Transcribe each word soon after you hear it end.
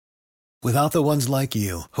Without the ones like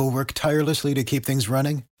you, who work tirelessly to keep things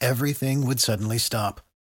running, everything would suddenly stop.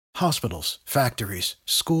 Hospitals, factories,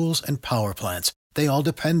 schools, and power plants, they all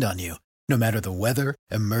depend on you. No matter the weather,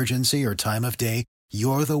 emergency, or time of day,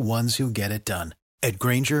 you're the ones who get it done. At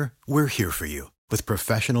Grainger, we're here for you with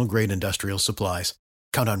professional-grade industrial supplies.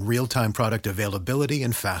 Count on real-time product availability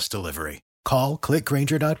and fast delivery. Call, click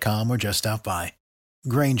Grainger.com, or just stop by.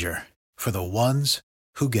 Grainger, for the ones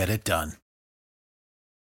who get it done.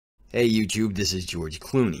 Hey YouTube, this is George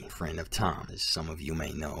Clooney, friend of Tom. As some of you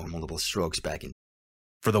may know, multiple strokes back in.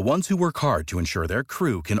 For the ones who work hard to ensure their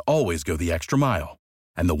crew can always go the extra mile,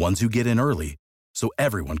 and the ones who get in early so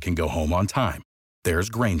everyone can go home on time, there's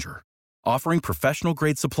Grainger, offering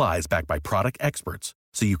professional-grade supplies backed by product experts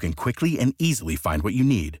so you can quickly and easily find what you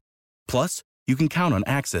need. Plus, you can count on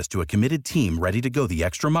access to a committed team ready to go the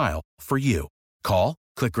extra mile for you. Call,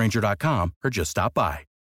 click Grainger.com, or just stop by.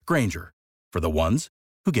 Grainger, for the ones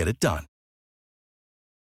who get it done.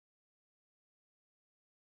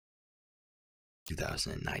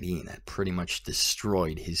 2019 that pretty much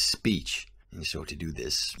destroyed his speech. And so to do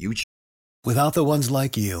this, YouTube. Without the ones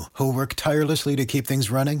like you, who work tirelessly to keep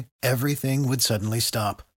things running, everything would suddenly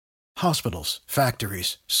stop. Hospitals,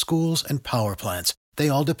 factories, schools, and power plants, they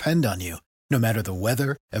all depend on you. No matter the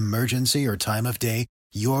weather, emergency, or time of day,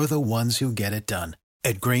 you're the ones who get it done.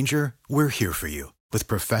 At Grainger, we're here for you with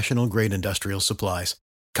professional-grade industrial supplies.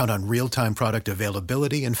 Count on real-time product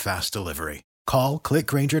availability and fast delivery. Call, click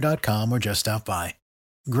Grainger.com, or just stop by.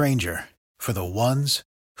 Grainger, for the ones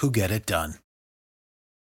who get it done.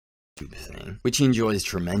 Thing, which he enjoys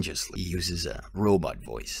tremendously. He uses a robot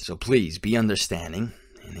voice. So please be understanding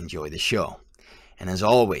and enjoy the show. And as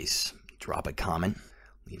always, drop a comment,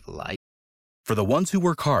 leave a like. For the ones who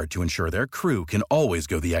work hard to ensure their crew can always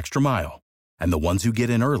go the extra mile, and the ones who get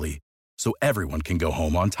in early so everyone can go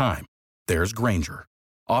home on time, there's Grainger,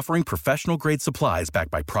 offering professional-grade supplies backed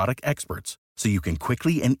by product experts so you can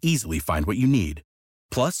quickly and easily find what you need.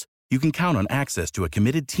 Plus, you can count on access to a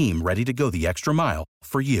committed team ready to go the extra mile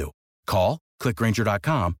for you. Call, click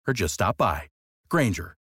Grainger.com, or just stop by.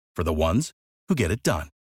 Grainger, for the ones who get it done.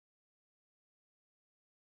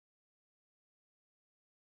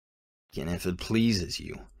 And if it pleases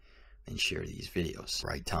you, then share these videos.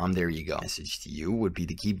 Right, Tom? There you go. Message to you would be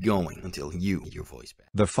to keep going until you get your voice back.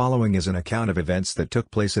 The following is an account of events that took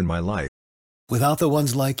place in my life. Without the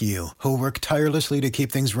ones like you, who work tirelessly to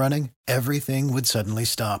keep things running, everything would suddenly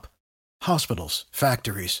stop. Hospitals,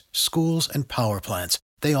 factories, schools, and power plants,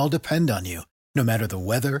 they all depend on you. No matter the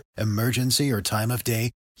weather, emergency, or time of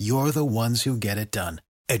day, you're the ones who get it done.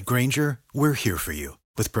 At Grainger, we're here for you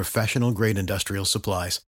with professional-grade industrial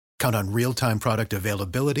supplies. Count on real-time product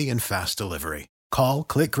availability and fast delivery. Call,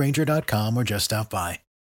 click Grainger.com, or just stop by.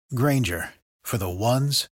 Grainger, for the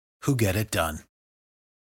ones who get it done.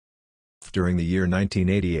 During the year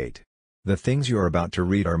 1988. The things you're about to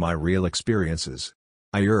read are my real experiences.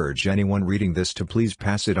 I urge anyone reading this to please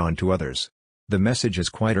pass it on to others. The message is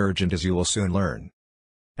quite urgent, as you will soon learn.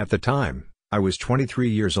 At the time, I was 23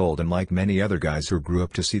 years old, and like many other guys who grew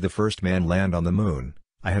up to see the first man land on the moon,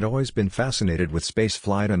 I had always been fascinated with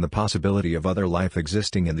spaceflight and the possibility of other life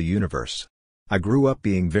existing in the universe. I grew up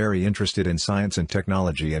being very interested in science and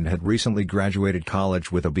technology and had recently graduated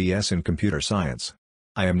college with a BS in computer science.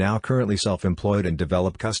 I am now currently self-employed and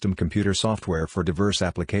develop custom computer software for diverse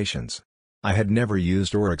applications. I had never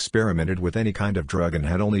used or experimented with any kind of drug and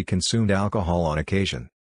had only consumed alcohol on occasion.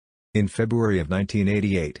 In February of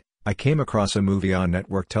 1988, I came across a movie on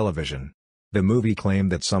network television. The movie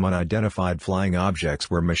claimed that some unidentified flying objects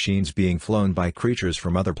were machines being flown by creatures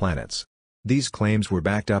from other planets. These claims were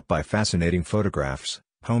backed up by fascinating photographs,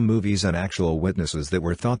 home movies, and actual witnesses that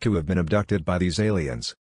were thought to have been abducted by these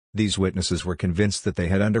aliens. These witnesses were convinced that they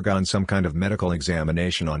had undergone some kind of medical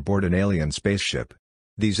examination on board an alien spaceship.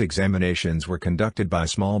 These examinations were conducted by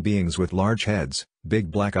small beings with large heads,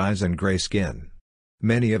 big black eyes, and gray skin.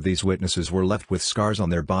 Many of these witnesses were left with scars on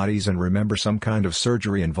their bodies and remember some kind of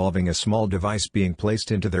surgery involving a small device being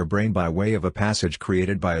placed into their brain by way of a passage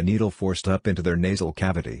created by a needle forced up into their nasal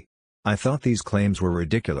cavity. I thought these claims were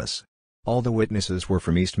ridiculous. All the witnesses were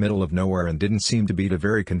from East Middle of Nowhere and didn't seem to be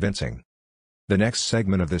very convincing. The next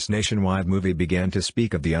segment of this nationwide movie began to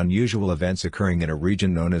speak of the unusual events occurring in a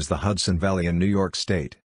region known as the Hudson Valley in New York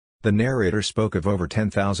State. The narrator spoke of over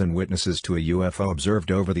 10,000 witnesses to a UFO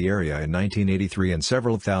observed over the area in 1983 and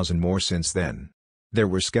several thousand more since then. There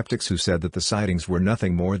were skeptics who said that the sightings were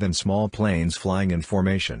nothing more than small planes flying in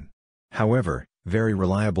formation. However, very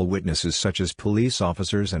reliable witnesses such as police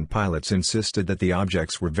officers and pilots insisted that the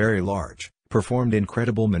objects were very large, performed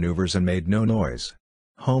incredible maneuvers, and made no noise.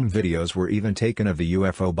 Home videos were even taken of the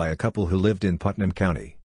UFO by a couple who lived in Putnam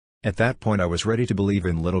County. At that point I was ready to believe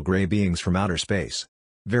in little gray beings from outer space.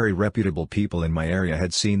 Very reputable people in my area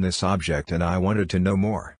had seen this object and I wanted to know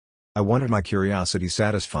more. I wanted my curiosity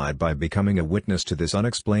satisfied by becoming a witness to this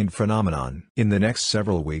unexplained phenomenon. In the next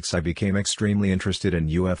several weeks I became extremely interested in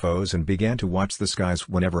UFOs and began to watch the skies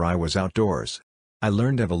whenever I was outdoors. I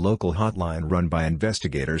learned of a local hotline run by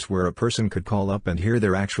investigators where a person could call up and hear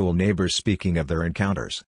their actual neighbors speaking of their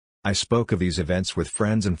encounters. I spoke of these events with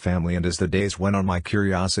friends and family, and as the days went on my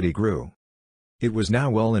curiosity grew. It was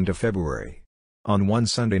now well into February. On one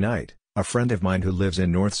Sunday night, a friend of mine who lives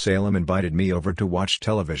in North Salem invited me over to watch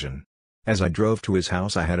television. As I drove to his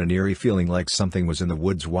house I had an eerie feeling like something was in the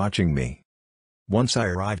woods watching me. Once I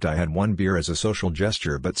arrived I had one beer as a social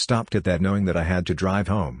gesture but stopped at that knowing that I had to drive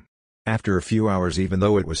home. After a few hours, even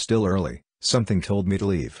though it was still early, something told me to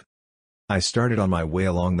leave. I started on my way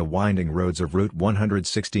along the winding roads of Route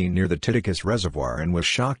 116 near the Titicaca Reservoir and was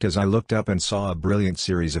shocked as I looked up and saw a brilliant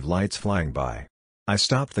series of lights flying by. I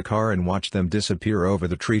stopped the car and watched them disappear over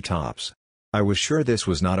the treetops. I was sure this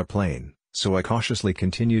was not a plane, so I cautiously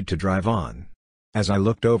continued to drive on. As I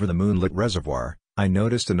looked over the moonlit reservoir, I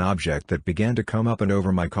noticed an object that began to come up and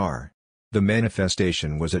over my car. The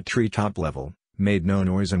manifestation was at treetop level, made no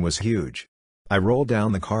noise and was huge. I rolled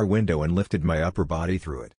down the car window and lifted my upper body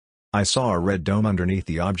through it. I saw a red dome underneath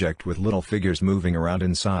the object with little figures moving around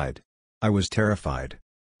inside. I was terrified.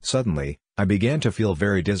 Suddenly, I began to feel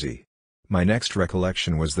very dizzy. My next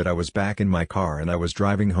recollection was that I was back in my car and I was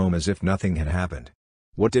driving home as if nothing had happened.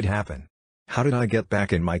 What did happen? How did I get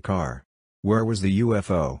back in my car? Where was the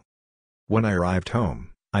UFO? When I arrived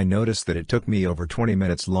home, I noticed that it took me over 20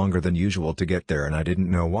 minutes longer than usual to get there and I didn't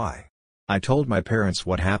know why. I told my parents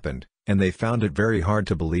what happened, and they found it very hard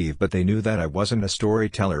to believe, but they knew that I wasn't a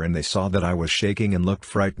storyteller and they saw that I was shaking and looked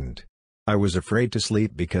frightened. I was afraid to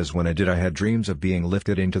sleep because when I did I had dreams of being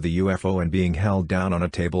lifted into the UFO and being held down on a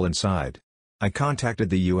table inside. I contacted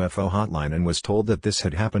the UFO hotline and was told that this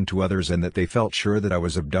had happened to others and that they felt sure that I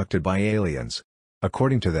was abducted by aliens.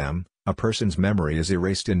 According to them, a person's memory is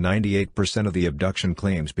erased in 98% of the abduction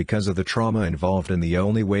claims because of the trauma involved, and the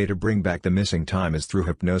only way to bring back the missing time is through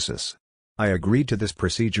hypnosis. I agreed to this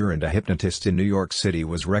procedure and a hypnotist in New York City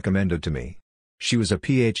was recommended to me. She was a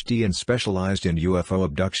PhD and specialized in UFO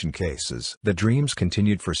abduction cases. The dreams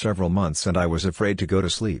continued for several months and I was afraid to go to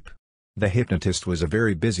sleep. The hypnotist was a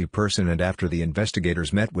very busy person, and after the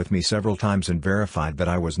investigators met with me several times and verified that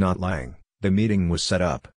I was not lying, the meeting was set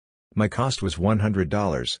up. My cost was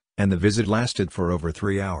 $100, and the visit lasted for over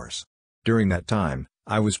 3 hours. During that time,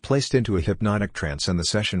 I was placed into a hypnotic trance and the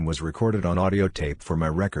session was recorded on audio tape for my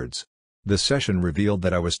records. The session revealed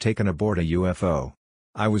that I was taken aboard a UFO.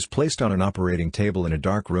 I was placed on an operating table in a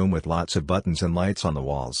dark room with lots of buttons and lights on the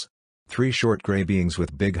walls. 3 short gray beings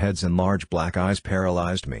with big heads and large black eyes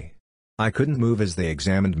paralyzed me. I couldn't move as they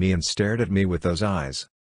examined me and stared at me with those eyes.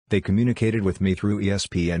 They communicated with me through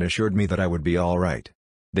ESP and assured me that I would be all right.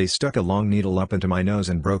 They stuck a long needle up into my nose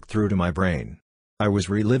and broke through to my brain. I was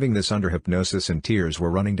reliving this under hypnosis and tears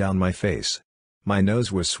were running down my face. My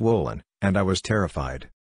nose was swollen, and I was terrified.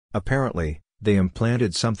 Apparently, they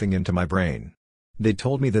implanted something into my brain. They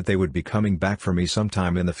told me that they would be coming back for me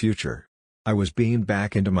sometime in the future. I was beamed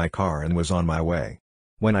back into my car and was on my way.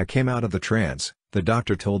 When I came out of the trance, the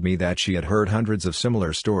doctor told me that she had heard hundreds of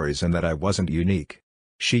similar stories and that I wasn't unique.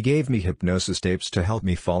 She gave me hypnosis tapes to help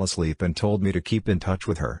me fall asleep and told me to keep in touch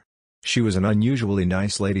with her. She was an unusually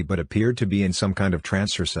nice lady but appeared to be in some kind of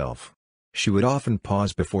trance herself. She would often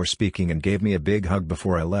pause before speaking and gave me a big hug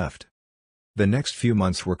before I left. The next few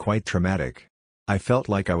months were quite traumatic. I felt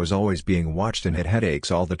like I was always being watched and had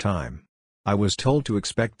headaches all the time. I was told to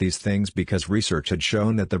expect these things because research had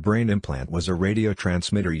shown that the brain implant was a radio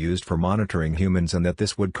transmitter used for monitoring humans and that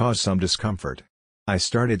this would cause some discomfort. I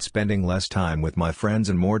started spending less time with my friends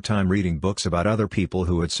and more time reading books about other people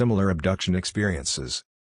who had similar abduction experiences.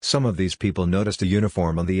 Some of these people noticed a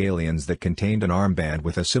uniform on the aliens that contained an armband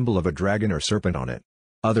with a symbol of a dragon or serpent on it.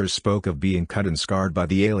 Others spoke of being cut and scarred by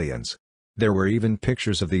the aliens. There were even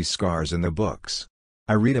pictures of these scars in the books.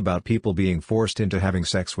 I read about people being forced into having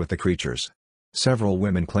sex with the creatures. Several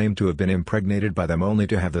women claimed to have been impregnated by them only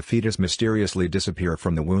to have the fetus mysteriously disappear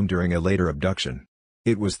from the womb during a later abduction.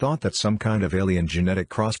 It was thought that some kind of alien genetic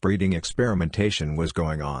crossbreeding experimentation was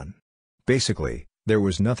going on. Basically, there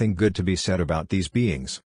was nothing good to be said about these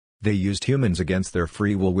beings. They used humans against their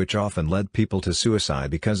free will, which often led people to suicide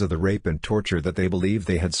because of the rape and torture that they believed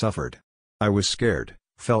they had suffered. I was scared,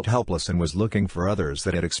 felt helpless and was looking for others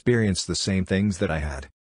that had experienced the same things that I had.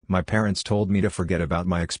 My parents told me to forget about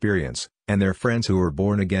my experience, and their friends who were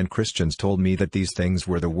born-again Christians told me that these things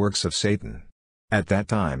were the works of Satan. At that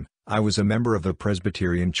time, I was a member of the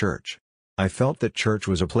Presbyterian Church. I felt that church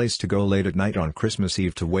was a place to go late at night on Christmas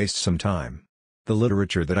Eve to waste some time. The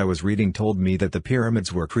literature that I was reading told me that the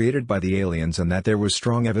pyramids were created by the aliens and that there was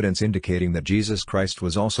strong evidence indicating that Jesus Christ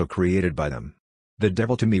was also created by them. The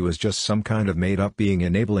devil to me was just some kind of made-up being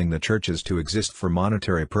enabling the churches to exist for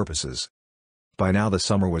monetary purposes. By now the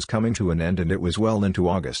summer was coming to an end and it was well into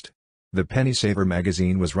August. The Penny Saver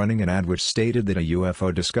magazine was running an ad which stated that a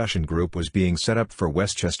UFO discussion group was being set up for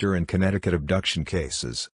Westchester and Connecticut abduction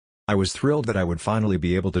cases. I was thrilled that I would finally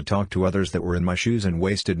be able to talk to others that were in my shoes and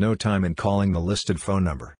wasted no time in calling the listed phone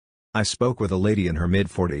number. I spoke with a lady in her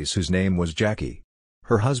mid-40s whose name was Jackie.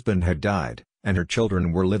 Her husband had died, and her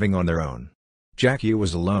children were living on their own. Jackie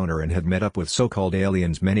was a loner and had met up with so-called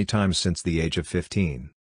aliens many times since the age of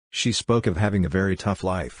 15. She spoke of having a very tough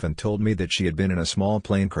life and told me that she had been in a small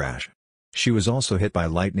plane crash. She was also hit by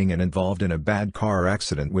lightning and involved in a bad car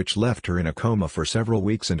accident which left her in a coma for several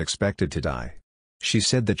weeks and expected to die. She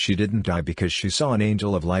said that she didn't die because she saw an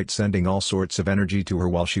angel of light sending all sorts of energy to her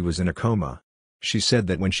while she was in a coma. She said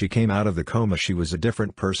that when she came out of the coma she was a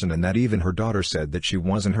different person and that even her daughter said that she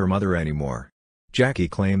wasn't her mother anymore. Jackie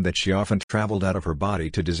claimed that she often traveled out of her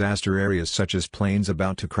body to disaster areas such as planes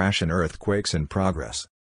about to crash and earthquakes in progress.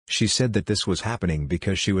 She said that this was happening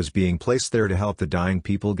because she was being placed there to help the dying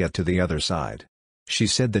people get to the other side. She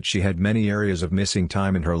said that she had many areas of missing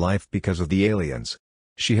time in her life because of the aliens.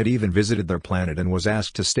 She had even visited their planet and was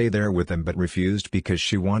asked to stay there with them but refused because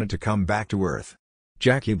she wanted to come back to Earth.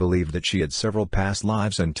 Jackie believed that she had several past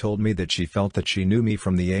lives and told me that she felt that she knew me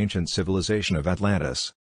from the ancient civilization of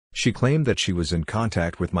Atlantis. She claimed that she was in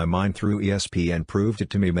contact with my mind through ESP and proved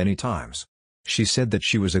it to me many times. She said that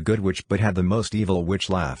she was a good witch but had the most evil witch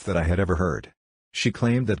laugh that I had ever heard. She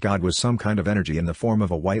claimed that God was some kind of energy in the form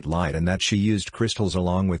of a white light and that she used crystals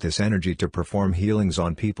along with this energy to perform healings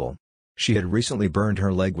on people. She had recently burned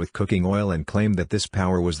her leg with cooking oil and claimed that this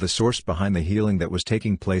power was the source behind the healing that was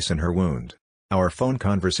taking place in her wound. Our phone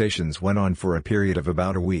conversations went on for a period of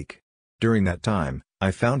about a week. During that time,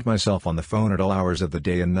 I found myself on the phone at all hours of the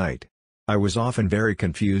day and night. I was often very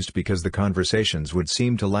confused because the conversations would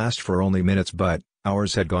seem to last for only minutes but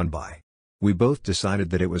hours had gone by. We both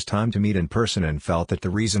decided that it was time to meet in person and felt that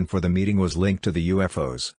the reason for the meeting was linked to the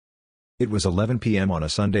UFOs. It was 11 p.m. on a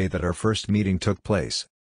Sunday that our first meeting took place.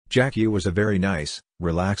 Jackie was a very nice,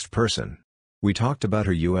 relaxed person. We talked about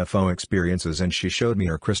her UFO experiences and she showed me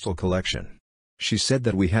her crystal collection. She said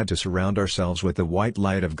that we had to surround ourselves with the white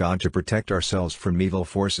light of God to protect ourselves from evil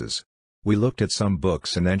forces. We looked at some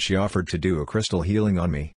books and then she offered to do a crystal healing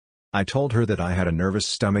on me. I told her that I had a nervous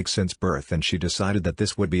stomach since birth and she decided that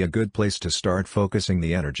this would be a good place to start focusing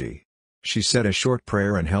the energy. She said a short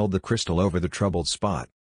prayer and held the crystal over the troubled spot.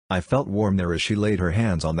 I felt warm there as she laid her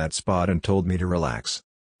hands on that spot and told me to relax.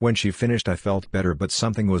 When she finished I felt better but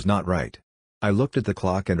something was not right. I looked at the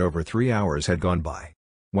clock and over 3 hours had gone by.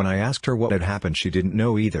 When I asked her what had happened she didn't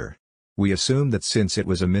know either. We assumed that since it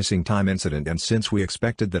was a missing time incident and since we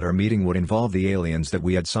expected that our meeting would involve the aliens that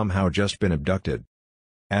we had somehow just been abducted.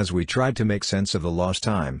 As we tried to make sense of the lost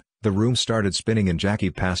time, the room started spinning and Jackie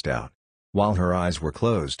passed out. While her eyes were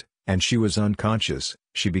closed, and she was unconscious,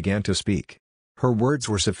 she began to speak. Her words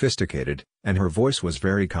were sophisticated, and her voice was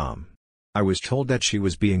very calm. I was told that she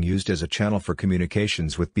was being used as a channel for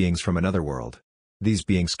communications with beings from another world. These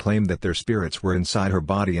beings claimed that their spirits were inside her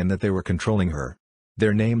body and that they were controlling her.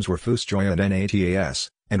 Their names were Fusjoya and Natas,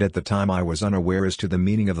 and at the time I was unaware as to the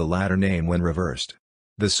meaning of the latter name when reversed.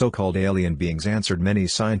 The so-called alien beings answered many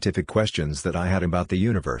scientific questions that I had about the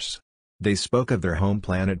universe. They spoke of their home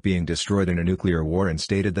planet being destroyed in a nuclear war and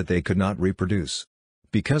stated that they could not reproduce.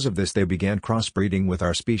 Because of this they began crossbreeding with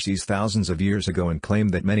our species thousands of years ago and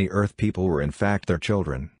claimed that many Earth people were in fact their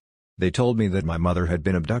children. They told me that my mother had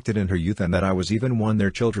been abducted in her youth and that I was even one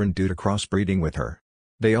their children due to crossbreeding with her.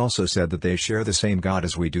 They also said that they share the same God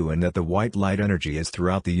as we do and that the white light energy is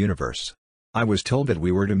throughout the universe. I was told that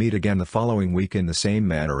we were to meet again the following week in the same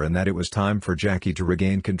manner and that it was time for Jackie to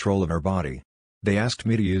regain control of her body. They asked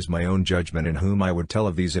me to use my own judgment in whom I would tell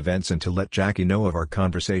of these events and to let Jackie know of our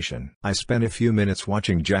conversation. I spent a few minutes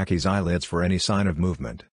watching Jackie's eyelids for any sign of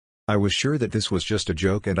movement. I was sure that this was just a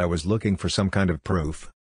joke and I was looking for some kind of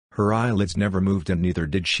proof. Her eyelids never moved and neither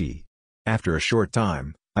did she. After a short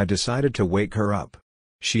time, I decided to wake her up.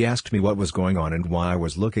 She asked me what was going on and why I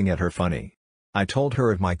was looking at her funny. I told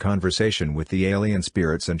her of my conversation with the alien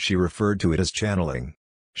spirits and she referred to it as channeling.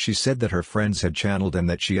 She said that her friends had channeled and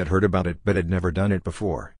that she had heard about it but had never done it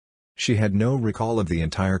before. She had no recall of the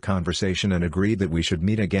entire conversation and agreed that we should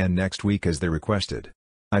meet again next week as they requested.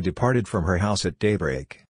 I departed from her house at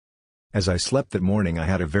daybreak. As I slept that morning I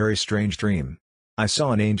had a very strange dream. I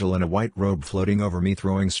saw an angel in a white robe floating over me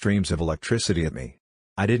throwing streams of electricity at me.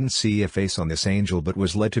 I didn't see a face on this angel but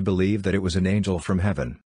was led to believe that it was an angel from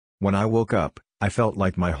heaven. When I woke up, I felt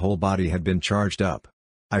like my whole body had been charged up.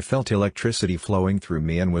 I felt electricity flowing through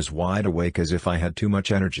me and was wide awake as if I had too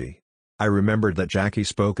much energy. I remembered that Jackie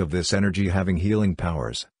spoke of this energy having healing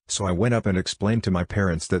powers, so I went up and explained to my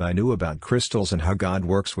parents that I knew about crystals and how God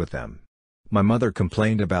works with them. My mother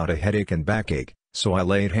complained about a headache and backache, so I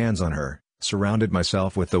laid hands on her, surrounded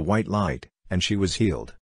myself with the white light, and she was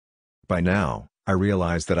healed. By now, I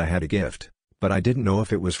realized that I had a gift, but I didn't know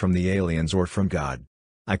if it was from the aliens or from God.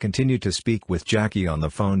 I continued to speak with Jackie on the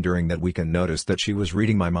phone during that week and noticed that she was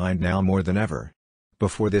reading my mind now more than ever.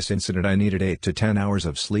 Before this incident I needed 8 to 10 hours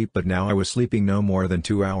of sleep, but now I was sleeping no more than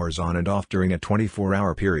 2 hours on and off during a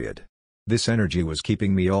 24-hour period. This energy was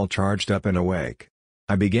keeping me all charged up and awake.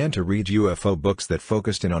 I began to read UFO books that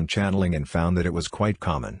focused in on channeling and found that it was quite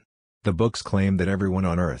common. The books claimed that everyone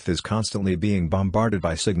on Earth is constantly being bombarded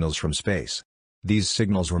by signals from space. These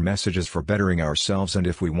signals were messages for bettering ourselves, and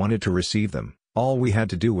if we wanted to receive them, all we had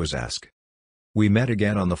to do was ask. We met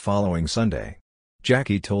again on the following Sunday.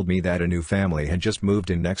 Jackie told me that a new family had just moved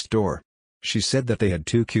in next door. She said that they had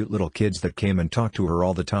 2 cute little kids that came and talked to her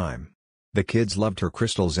all the time. The kids loved her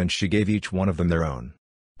crystals and she gave each one of them their own.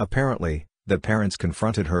 Apparently, the parents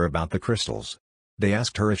confronted her about the crystals. They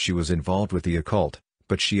asked her if she was involved with the occult,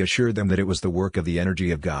 but she assured them that it was the work of the energy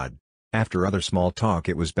of God. After other small talk,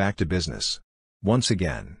 it was back to business. Once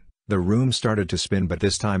again, the room started to spin, but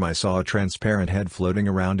this time I saw a transparent head floating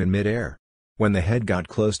around in mid-air. When the head got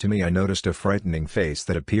close to me, I noticed a frightening face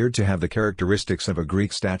that appeared to have the characteristics of a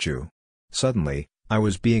Greek statue. Suddenly, I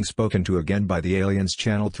was being spoken to again by the aliens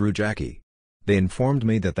channeled through Jackie. They informed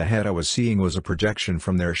me that the head I was seeing was a projection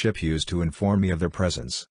from their ship used to inform me of their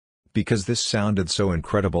presence. Because this sounded so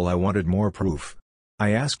incredible, I wanted more proof. I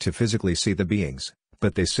asked to physically see the beings,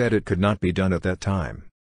 but they said it could not be done at that time.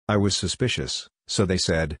 I was suspicious, so they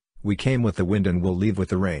said, "We came with the wind and will leave with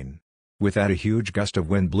the rain." With that, a huge gust of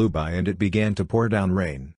wind blew by and it began to pour down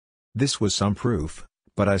rain. This was some proof,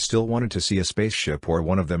 but I still wanted to see a spaceship or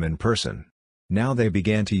one of them in person. Now they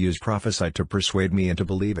began to use prophecy to persuade me into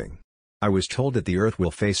believing. I was told that the Earth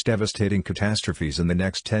will face devastating catastrophes in the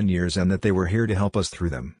next 10 years and that they were here to help us through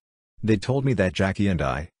them. They told me that Jackie and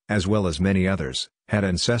I, as well as many others, had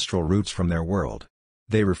ancestral roots from their world.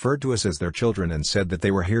 They referred to us as their children and said that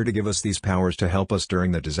they were here to give us these powers to help us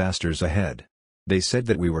during the disasters ahead. They said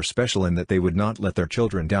that we were special and that they would not let their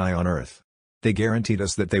children die on Earth. They guaranteed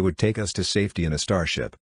us that they would take us to safety in a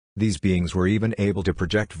starship. These beings were even able to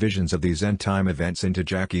project visions of these end-time events into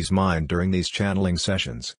Jackie's mind during these channeling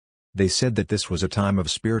sessions. They said that this was a time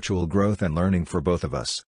of spiritual growth and learning for both of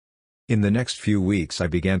us. In the next few weeks I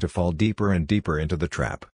began to fall deeper and deeper into the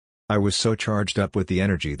trap. I was so charged up with the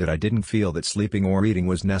energy that I didn't feel that sleeping or eating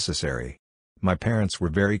was necessary. My parents were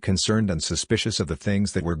very concerned and suspicious of the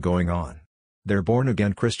things that were going on. Their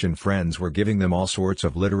born-again Christian friends were giving them all sorts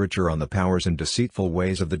of literature on the powers and deceitful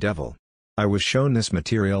ways of the devil. I was shown this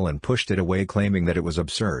material and pushed it away, claiming that it was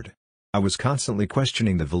absurd. I was constantly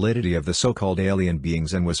questioning the validity of the so-called alien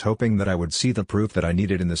beings and was hoping that I would see the proof that I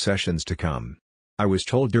needed in the sessions to come. I was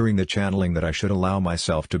told during the channeling that I should allow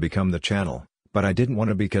myself to become the channel, but I didn't want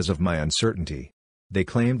to because of my uncertainty. They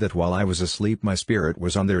claimed that while I was asleep my spirit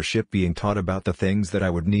was on their ship being taught about the things that I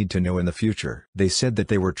would need to know in the future. They said that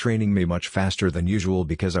they were training me much faster than usual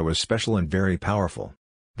because I was special and very powerful.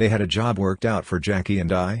 They had a job worked out for Jackie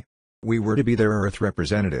and I. We were to be their Earth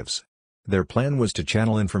representatives. Their plan was to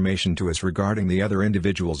channel information to us regarding the other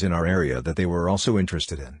individuals in our area that they were also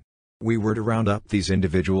interested in. We were to round up these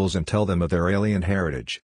individuals and tell them of their alien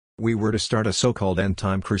heritage. We were to start a so-called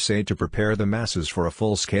end-time crusade to prepare the masses for a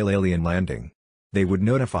full-scale alien landing. They would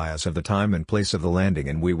notify us of the time and place of the landing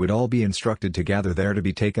and we would all be instructed to gather there to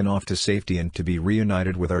be taken off to safety and to be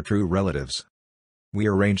reunited with our true relatives. We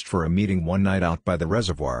arranged for a meeting one night out by the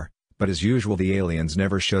reservoir, but as usual the aliens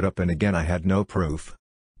never showed up and again I had no proof.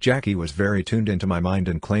 Jackie was very tuned into my mind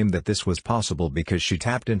and claimed that this was possible because she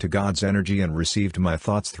tapped into God's energy and received my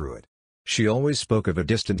thoughts through it. She always spoke of a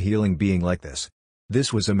distant healing being like this.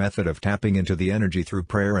 This was a method of tapping into the energy through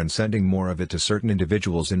prayer and sending more of it to certain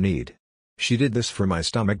individuals in need. She did this for my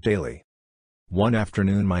stomach daily. One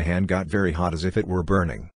afternoon my hand got very hot as if it were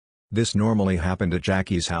burning. This normally happened at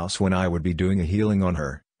Jackie's house when I would be doing a healing on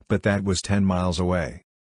her, but that was 10 miles away.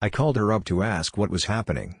 I called her up to ask what was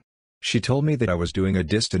happening. She told me that I was doing a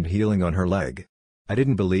distant healing on her leg. I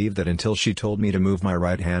didn't believe that until she told me to move my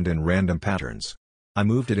right hand in random patterns. I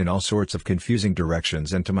moved it in all sorts of confusing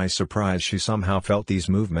directions and to my surprise she somehow felt these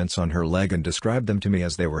movements on her leg and described them to me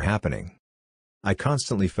as they were happening. I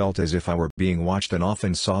constantly felt as if I were being watched and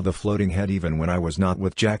often saw the floating head even when I was not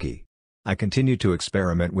with Jackie. I continued to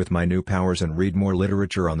experiment with my new powers and read more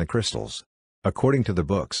literature on the crystals. According to the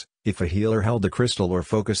books, if a healer held the crystal or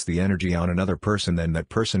focused the energy on another person, then that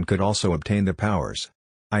person could also obtain the powers.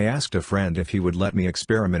 I asked a friend if he would let me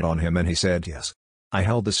experiment on him and he said yes. I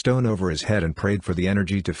held the stone over his head and prayed for the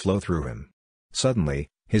energy to flow through him. Suddenly,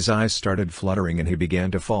 his eyes started fluttering and he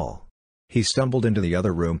began to fall. He stumbled into the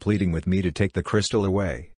other room pleading with me to take the crystal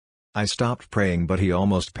away. I stopped praying, but he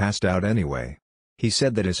almost passed out anyway. He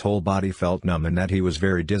said that his whole body felt numb and that he was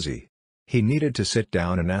very dizzy. He needed to sit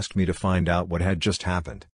down and asked me to find out what had just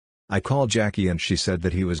happened. I called Jackie and she said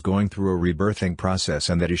that he was going through a rebirthing process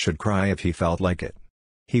and that he should cry if he felt like it.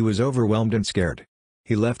 He was overwhelmed and scared.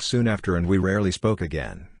 He left soon after and we rarely spoke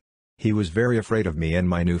again. He was very afraid of me and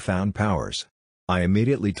my newfound powers. I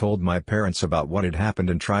immediately told my parents about what had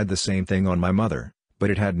happened and tried the same thing on my mother,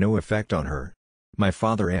 but it had no effect on her. My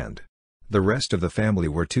father and the rest of the family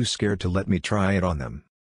were too scared to let me try it on them.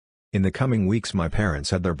 In the coming weeks my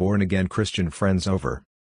parents had their born-again Christian friends over.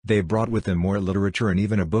 They brought with them more literature and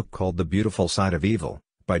even a book called The Beautiful Side of Evil,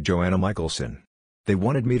 by Joanna Michelson. They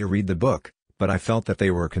wanted me to read the book, but I felt that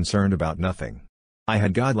they were concerned about nothing. I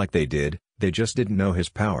had God like they did, they just didn't know His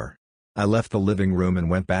power. I left the living room and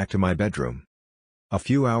went back to my bedroom. A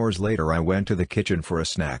few hours later I went to the kitchen for a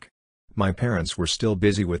snack. My parents were still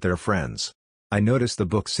busy with their friends. I noticed the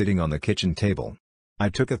book sitting on the kitchen table. I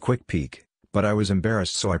took a quick peek, but I was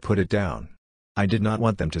embarrassed so I put it down. I did not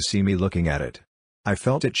want them to see me looking at it. I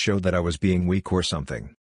felt it showed that I was being weak or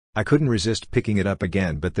something. I couldn't resist picking it up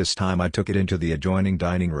again, but this time I took it into the adjoining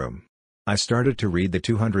dining room. I started to read the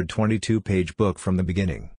 222-page book from the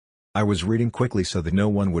beginning. I was reading quickly so that no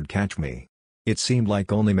one would catch me. It seemed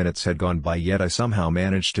like only minutes had gone by, yet I somehow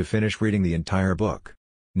managed to finish reading the entire book.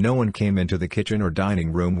 No one came into the kitchen or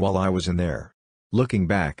dining room while I was in there. Looking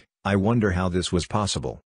back, I wonder how this was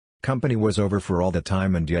possible. Company was over for all the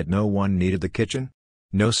time and yet no one needed the kitchen?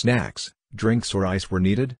 No snacks, drinks or ice were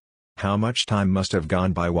needed? How much time must have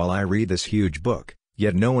gone by while I read this huge book,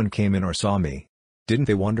 yet no one came in or saw me? Didn't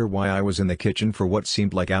they wonder why I was in the kitchen for what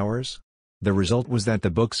seemed like hours? The result was that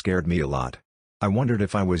the book scared me a lot. I wondered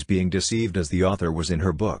if I was being deceived as the author was in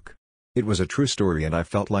her book. It was a true story and I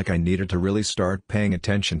felt like I needed to really start paying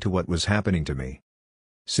attention to what was happening to me.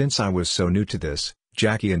 Since I was so new to this,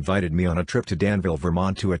 Jackie invited me on a trip to Danville,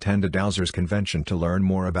 Vermont to attend a Dowsers convention to learn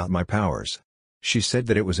more about my powers. She said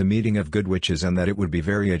that it was a meeting of good witches and that it would be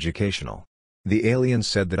very educational. The aliens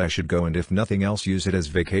said that I should go and if nothing else use it as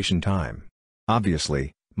vacation time.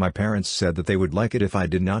 Obviously, my parents said that they would like it if I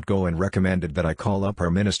did not go and recommended that I call up our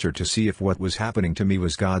minister to see if what was happening to me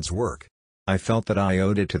was God's work. I felt that I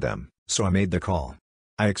owed it to them, so I made the call.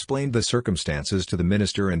 I explained the circumstances to the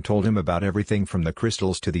minister and told him about everything from the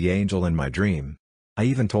crystals to the angel in my dream. I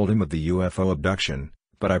even told him of the UFO abduction,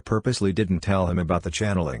 but I purposely didn't tell him about the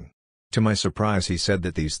channeling. To my surprise he said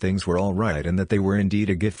that these things were all right and that they were indeed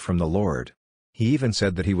a gift from the Lord. He even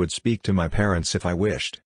said that he would speak to my parents if I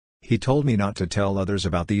wished. He told me not to tell others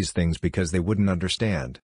about these things because they wouldn't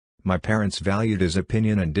understand. My parents valued his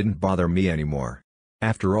opinion and didn't bother me anymore.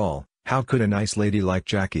 After all, how could a nice lady like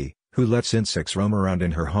Jackie, who lets insects roam around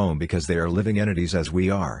in her home because they are living entities as we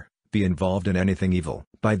are, be involved in anything evil?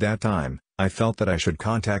 By that time, I felt that I should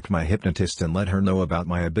contact my hypnotist and let her know about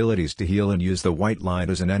my abilities to heal and use the white light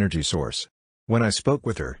as an energy source. When I spoke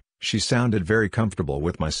with her, she sounded very comfortable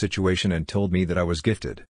with my situation and told me that I was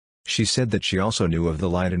gifted. She said that she also knew of the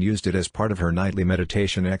light and used it as part of her nightly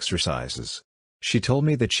meditation exercises. She told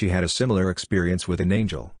me that she had a similar experience with an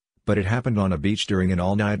angel, but it happened on a beach during an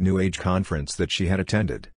all-night New Age conference that she had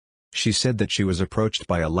attended. She said that she was approached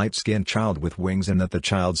by a light-skinned child with wings and that the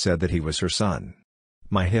child said that he was her son.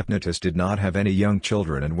 My hypnotist did not have any young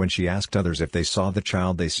children, and when she asked others if they saw the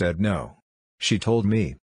child they said no. She told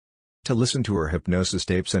me to listen to her hypnosis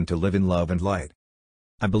tapes and to live in love and light.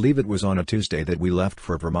 I believe it was on a Tuesday that we left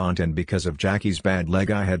for Vermont, and because of Jackie's bad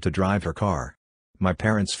leg I had to drive her car. My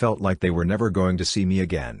parents felt like they were never going to see me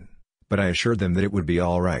again, but I assured them that it would be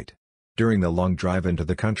all right. During the long drive into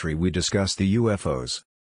the country we discussed the UFOs.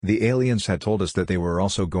 The aliens had told us that they were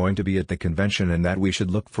also going to be at the convention and that we should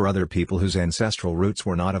look for other people whose ancestral roots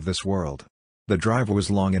were not of this world. The drive was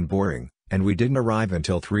long and boring, and we didn't arrive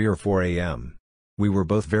until 3 or 4 a.m. We were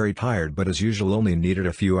both very tired but as usual only needed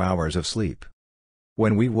a few hours of sleep.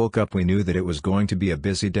 When we woke up we knew that it was going to be a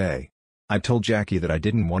busy day. I told Jackie that I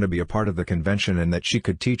didn't want to be a part of the convention and that she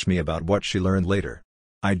could teach me about what she learned later.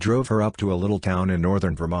 I drove her up to a little town in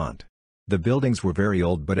northern Vermont. The buildings were very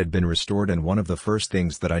old but had been restored, and one of the first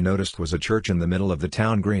things that I noticed was a church in the middle of the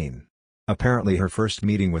town green. Apparently her first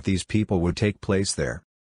meeting with these people would take place there.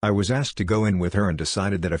 I was asked to go in with her and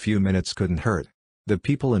decided that a few minutes couldn't hurt. The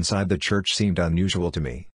people inside the church seemed unusual to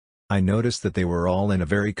me. I noticed that they were all in a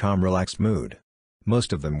very calm, relaxed mood.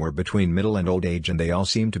 Most of them were between middle and old age and they all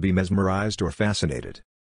seemed to be mesmerized or fascinated.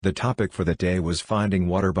 The topic for that day was finding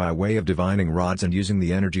water by way of divining rods and using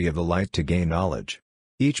the energy of the light to gain knowledge.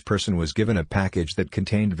 Each person was given a package that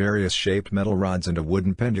contained various shaped metal rods and a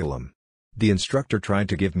wooden pendulum. The instructor tried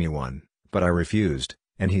to give me one, but I refused,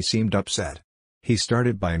 and he seemed upset. He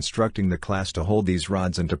started by instructing the class to hold these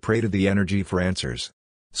rods and to pray to the energy for answers.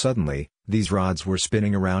 Suddenly, these rods were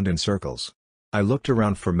spinning around in circles. I looked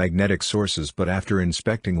around for magnetic sources, but after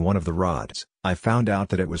inspecting one of the rods, I found out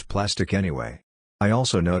that it was plastic anyway. I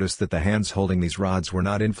also noticed that the hands holding these rods were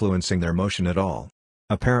not influencing their motion at all.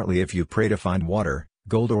 Apparently, if you pray to find water,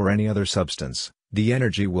 gold or any other substance, the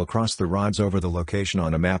energy will cross the rods over the location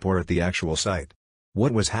on a map or at the actual site.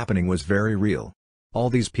 What was happening was very real. All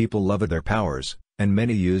these people loved their powers, and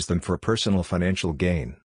many used them for personal financial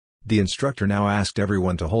gain. The instructor now asked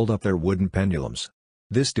everyone to hold up their wooden pendulums.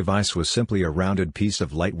 This device was simply a rounded piece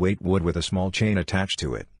of lightweight wood with a small chain attached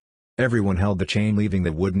to it. Everyone held the chain, leaving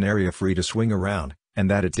the wooden area free to swing around,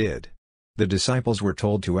 and that it did. The disciples were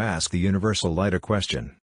told to ask the universal light a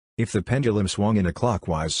question. If the pendulum swung in a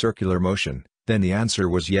clockwise circular motion, then the answer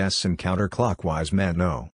was yes, and counterclockwise meant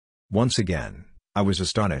no. Once again, I was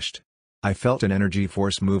astonished. I felt an energy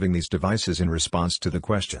force moving these devices in response to the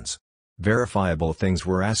questions. Verifiable things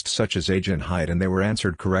were asked such as age and height, and they were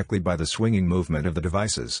answered correctly by the swinging movement of the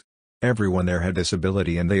devices. Everyone there had this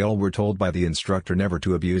ability and they all were told by the instructor never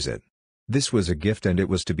to abuse it. This was a gift and it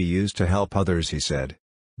was to be used to help others, he said.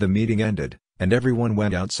 The meeting ended, and everyone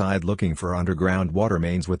went outside looking for underground water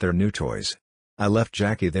mains with their new toys. I left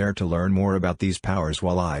Jackie there to learn more about these powers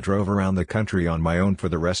while I drove around the country on my own for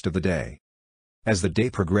the rest of the day. As the day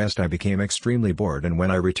progressed, I became extremely bored, and when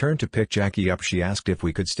I returned to pick Jackie up, she asked if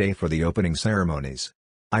we could stay for the opening ceremonies.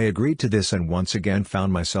 I agreed to this and once again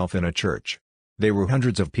found myself in a church. There were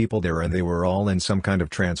hundreds of people there and they were all in some kind of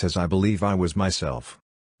trance, as I believe I was myself.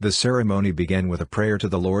 The ceremony began with a prayer to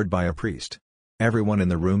the Lord by a priest. Everyone in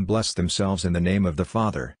the room blessed themselves in the name of the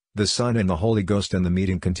Father, the Son and the Holy Ghost, and the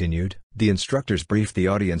meeting continued. The instructors briefed the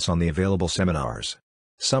audience on the available seminars.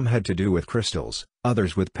 Some had to do with crystals,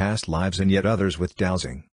 others with past lives, and yet others with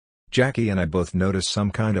dowsing. Jackie and I both noticed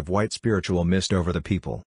some kind of white spiritual mist over the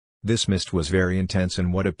people. This mist was very intense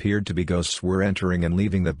and what appeared to be ghosts were entering and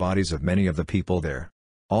leaving the bodies of many of the people there.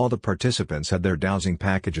 All the participants had their dowsing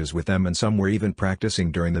packages with them and some were even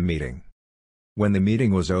practicing during the meeting. When the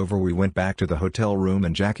meeting was over, we went back to the hotel room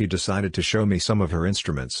and Jackie decided to show me some of her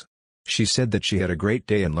instruments. She said that she had a great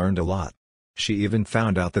day and learned a lot. She even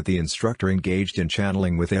found out that the instructor engaged in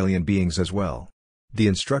channeling with alien beings as well. The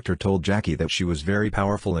instructor told Jackie that she was very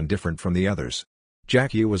powerful and different from the others.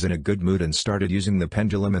 Jackie was in a good mood and started using the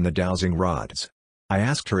pendulum and the dowsing rods. I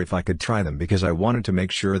asked her if I could try them because I wanted to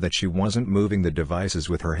make sure that she wasn't moving the devices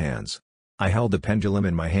with her hands. I held the pendulum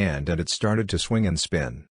in my hand and it started to swing and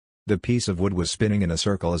spin. The piece of wood was spinning in a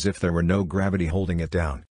circle as if there were no gravity holding it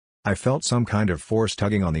down. I felt some kind of force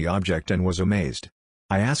tugging on the object and was amazed.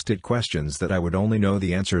 I asked it questions that I would only know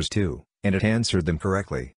the answers to, and it answered them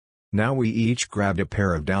correctly. Now we each grabbed a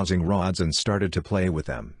pair of dowsing rods and started to play with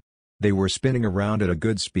them. They were spinning around at a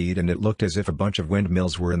good speed and it looked as if a bunch of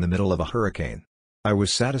windmills were in the middle of a hurricane. I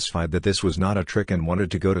was satisfied that this was not a trick and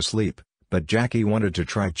wanted to go to sleep, but Jackie wanted to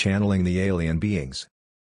try channeling the alien beings.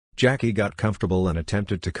 Jackie got comfortable and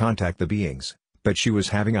attempted to contact the beings, but she was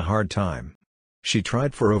having a hard time. She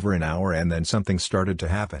tried for over an hour and then something started to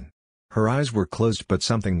happen. Her eyes were closed but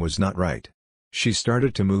something was not right. She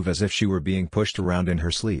started to move as if she were being pushed around in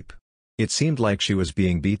her sleep. It seemed like she was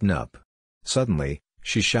being beaten up. Suddenly,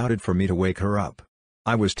 she shouted for me to wake her up.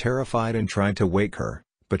 I was terrified and tried to wake her,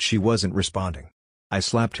 but she wasn't responding. I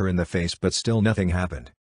slapped her in the face but still nothing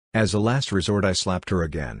happened. As a last resort I slapped her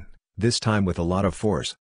again, this time with a lot of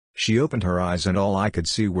force. She opened her eyes and all I could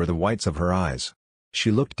see were the whites of her eyes.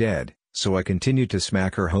 She looked dead, so I continued to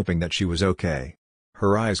smack her hoping that she was okay.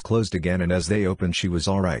 Her eyes closed again and as they opened she was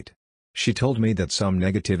alright. She told me that some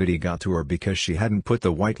negativity got to her because she hadn't put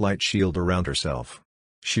the white light shield around herself.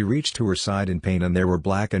 She reached to her side in pain and there were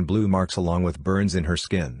black and blue marks along with burns in her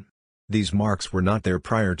skin. These marks were not there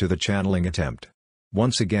prior to the channeling attempt.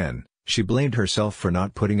 Once again, she blamed herself for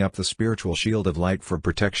not putting up the spiritual shield of light for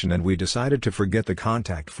protection and we decided to forget the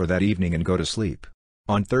contact for that evening and go to sleep.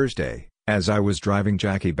 On Thursday, as I was driving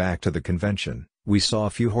Jackie back to the convention, we saw a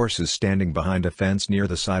few horses standing behind a fence near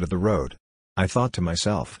the side of the road. I thought to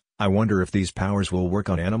myself, I wonder if these powers will work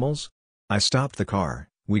on animals? I stopped the car,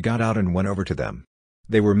 we got out and went over to them.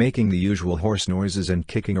 They were making the usual horse noises and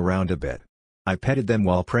kicking around a bit. I petted them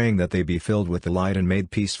while praying that they be filled with the light and made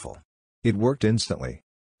peaceful. It worked instantly.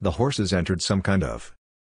 The horses entered some kind of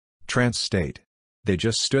trance state. They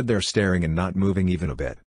just stood there staring and not moving even a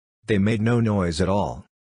bit. They made no noise at all.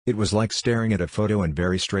 It was like staring at a photo and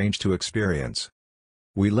very strange to experience.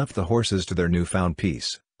 We left the horses to their newfound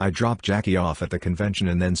peace. I dropped Jackie off at the convention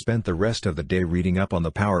and then spent the rest of the day reading up on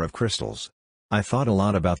the power of crystals. I thought a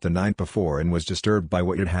lot about the night before and was disturbed by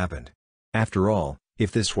what had happened. After all,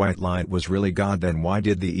 if this white light was really God, then why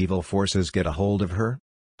did the evil forces get a hold of her?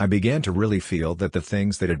 I began to really feel that the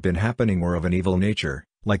things that had been happening were of an evil nature,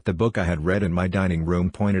 like the book I had read in my dining room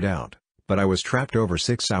pointed out, but I was trapped over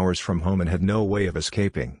 6 hours from home and had no way of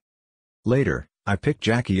escaping. Later, I picked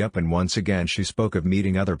Jackie up and once again she spoke of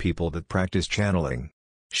meeting other people that practice channeling.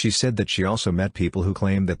 She said that she also met people who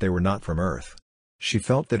claimed that they were not from Earth. She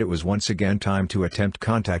felt that it was once again time to attempt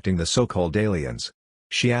contacting the so-called aliens.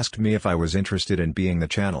 She asked me if I was interested in being the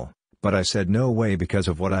channel, but I said no way because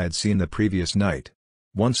of what I had seen the previous night.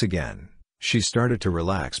 Once again, she started to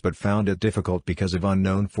relax but found it difficult because of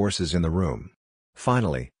unknown forces in the room.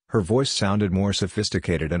 Finally, her voice sounded more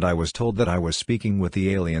sophisticated and I was told that I was speaking with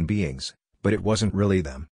the alien beings, but it wasn't really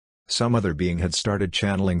them. Some other being had started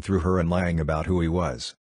channeling through her and lying about who he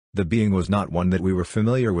was. The being was not one that we were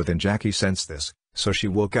familiar with and Jackie sensed this, so she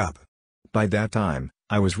woke up. By that time,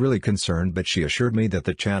 I was really concerned, but she assured me that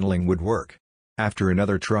the channeling would work. After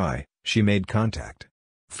another try, she made contact.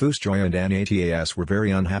 Fusjoy and Anatas were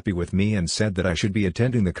very unhappy with me and said that I should be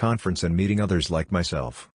attending the conference and meeting others like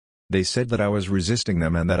myself. They said that I was resisting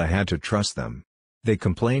them and that I had to trust them. They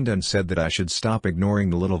complained and said that I should stop ignoring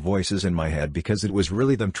the little voices in my head because it was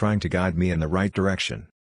really them trying to guide me in the right direction.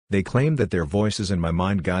 They claimed that their voices in my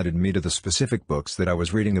mind guided me to the specific books that I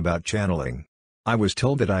was reading about channeling. I was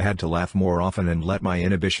told that I had to laugh more often and let my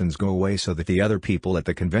inhibitions go away so that the other people at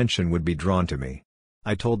the convention would be drawn to me.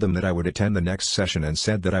 I told them that I would attend the next session and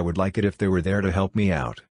said that I would like it if they were there to help me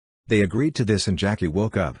out. They agreed to this and Jackie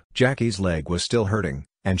woke up. Jackie's leg was still hurting,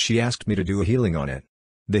 and she asked me to do a healing on it.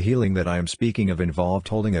 The healing that I am speaking of involved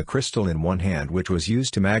holding a crystal in one hand which was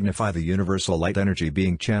used to magnify the universal light energy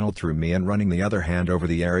being channeled through me and running the other hand over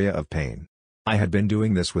the area of pain. I had been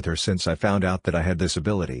doing this with her since I found out that I had this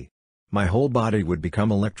ability. My whole body would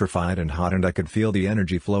become electrified and hot and I could feel the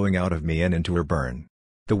energy flowing out of me and into her burn.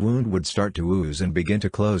 The wound would start to ooze and begin to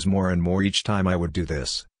close more and more each time I would do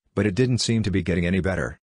this, but it didn't seem to be getting any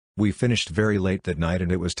better. We finished very late that night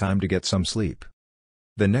and it was time to get some sleep.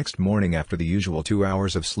 The next morning after the usual 2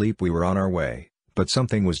 hours of sleep we were on our way, but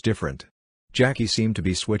something was different. Jackie seemed to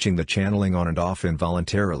be switching the channeling on and off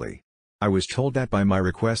involuntarily. I was told that by my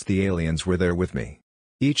request the aliens were there with me.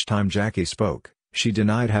 Each time Jackie spoke, she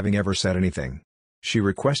denied having ever said anything. She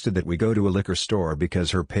requested that we go to a liquor store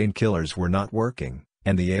because her painkillers were not working,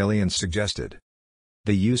 and the aliens suggested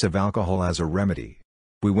the use of alcohol as a remedy.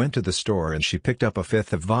 We went to the store and she picked up a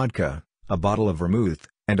fifth of vodka, a bottle of vermouth,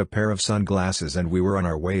 and a pair of sunglasses and we were on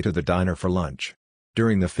our way to the diner for lunch.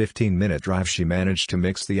 During the 15-minute drive she managed to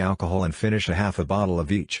mix the alcohol and finish a half a bottle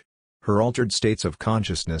of each. Her altered states of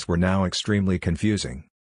consciousness were now extremely confusing.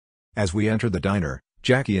 As we entered the diner,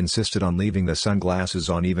 Jackie insisted on leaving the sunglasses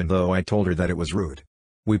on even though I told her that it was rude.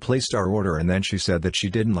 We placed our order and then she said that she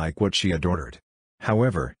didn't like what she had ordered.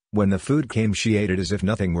 However, when the food came she ate it as if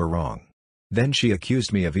nothing were wrong. Then she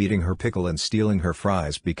accused me of eating her pickle and stealing her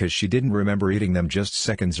fries because she didn't remember eating them just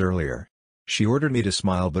seconds earlier. She ordered me to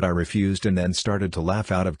smile but I refused and then started to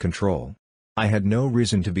laugh out of control. I had no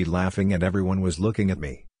reason to be laughing and everyone was looking at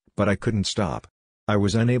me, but I couldn't stop. I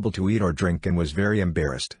was unable to eat or drink and was very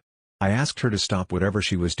embarrassed. I asked her to stop whatever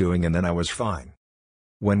she was doing and then I was fine.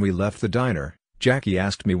 When we left the diner, Jackie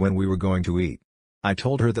asked me when we were going to eat. I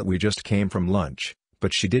told her that we just came from lunch,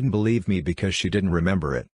 but she didn't believe me because she didn't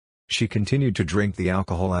remember it. She continued to drink the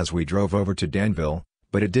alcohol as we drove over to Danville,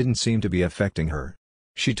 but it didn't seem to be affecting her.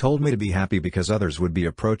 She told me to be happy because others would be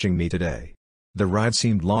approaching me today. The ride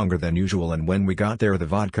seemed longer than usual and when we got there the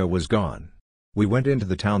vodka was gone. We went into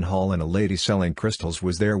the town hall and a lady selling crystals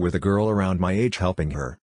was there with a girl around my age helping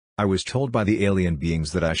her. I was told by the alien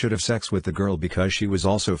beings that I should have sex with the girl because she was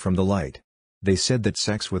also from the light. They said that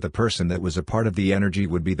sex with a person that was a part of the energy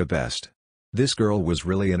would be the best. This girl was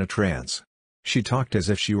really in a trance. She talked as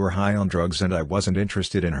if she were high on drugs and I wasn't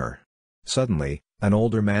interested in her. Suddenly, an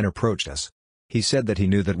older man approached us. He said that he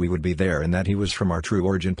knew that we would be there and that he was from our true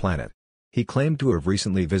origin planet. He claimed to have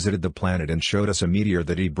recently visited the planet and showed us a meteor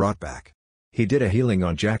that he brought back. He did a healing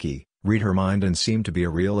on Jackie, read her mind and seemed to be a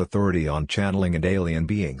real authority on channeling and alien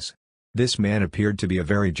beings. This man appeared to be a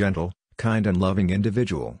very gentle, kind and loving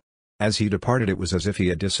individual. As he departed it was as if he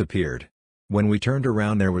had disappeared. When we turned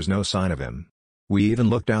around there was no sign of him. We even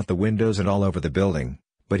looked out the windows and all over the building,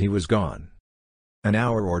 but he was gone. An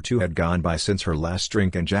hour or two had gone by since her last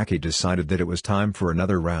drink and Jackie decided that it was time for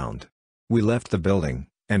another round. We left the building,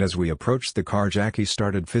 and as we approached the car, Jackie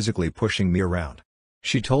started physically pushing me around.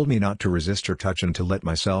 She told me not to resist her touch and to let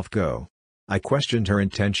myself go. I questioned her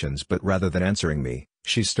intentions, but rather than answering me,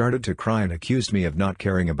 she started to cry and accused me of not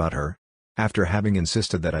caring about her. After having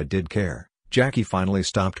insisted that I did care, Jackie finally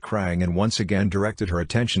stopped crying and once again directed her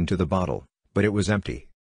attention to the bottle, but it was empty.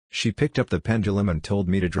 She picked up the pendulum and told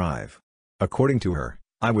me to drive. According to her,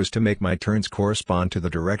 I was to make my turns correspond to the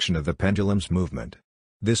direction of the pendulum's movement.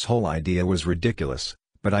 This whole idea was ridiculous,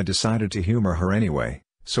 but I decided to humor her anyway,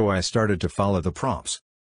 so I started to follow the prompts.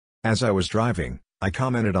 As I was driving, I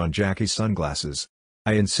commented on Jackie's sunglasses.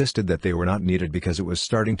 I insisted that they were not needed because it was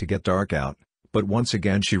starting to get dark out, but once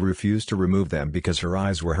again she refused to remove them because her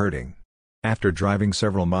eyes were hurting. After driving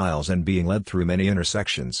several miles and being led through many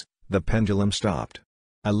intersections, the pendulum stopped.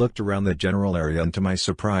 I looked around the general area and to my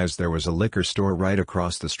surprise there was a liquor store right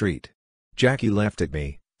across the street. Jackie laughed at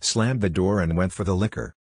me, slammed the door and went for the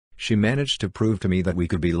liquor. She managed to prove to me that we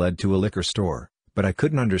could be led to a liquor store, but I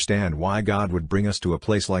couldn't understand why God would bring us to a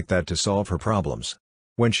place like that to solve her problems.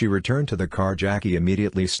 When she returned to the car, Jackie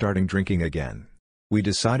immediately started drinking again. We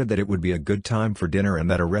decided that it would be a good time for dinner and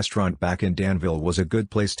that a restaurant back in Danville was a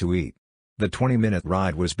good place to eat. The 20-minute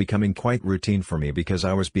ride was becoming quite routine for me because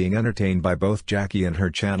I was being entertained by both Jackie and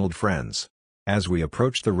her channeled friends. As we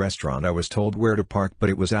approached the restaurant, I was told where to park, but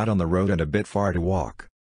it was out on the road and a bit far to walk.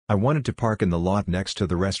 I wanted to park in the lot next to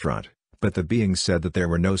the restaurant, but the being said that there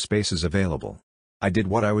were no spaces available. I did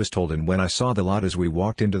what I was told, and when I saw the lot as we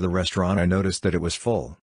walked into the restaurant I noticed that it was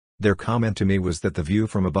full. Their comment to me was that the view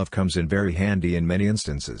from above comes in very handy in many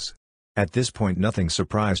instances. At this point nothing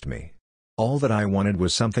surprised me. All that I wanted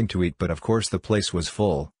was something to eat, but of course the place was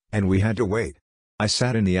full, and we had to wait. I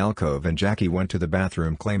sat in the alcove and Jackie went to the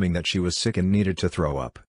bathroom claiming that she was sick and needed to throw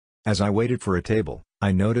up. As I waited for a table,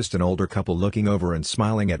 I noticed an older couple looking over and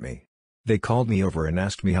smiling at me. They called me over and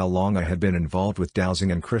asked me how long I had been involved with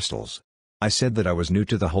dowsing and crystals. I said that I was new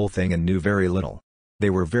to the whole thing and knew very little. They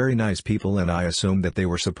were very nice people and I assumed that they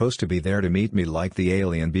were supposed to be there to meet me like the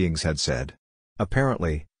alien beings had said.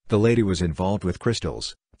 Apparently, the lady was involved with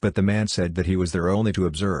crystals, but the man said that he was there only to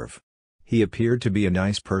observe. He appeared to be a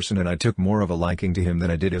nice person and I took more of a liking to him than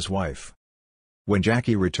I did his wife. When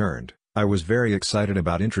Jackie returned, I was very excited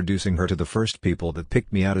about introducing her to the first people that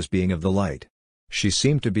picked me out as being of the light. She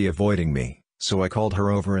seemed to be avoiding me, so I called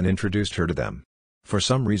her over and introduced her to them. For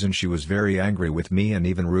some reason she was very angry with me and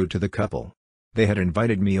even rude to the couple. They had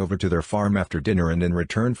invited me over to their farm after dinner and in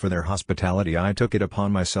return for their hospitality I took it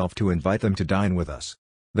upon myself to invite them to dine with us.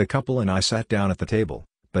 The couple and I sat down at the table,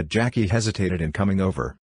 but Jackie hesitated in coming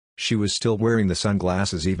over. She was still wearing the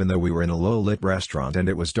sunglasses even though we were in a low-lit restaurant and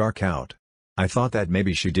it was dark out. I thought that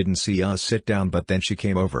maybe she didn't see us sit down, but then she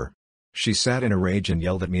came over. She sat in a rage and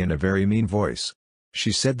yelled at me in a very mean voice.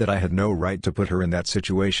 She said that I had no right to put her in that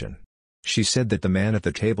situation. She said that the man at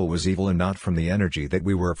the table was evil and not from the energy that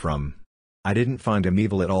we were from. I didn't find him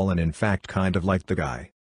evil at all and in fact kind of liked the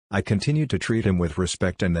guy. I continued to treat him with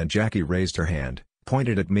respect and then Jackie raised her hand,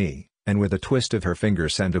 pointed at me, and with a twist of her finger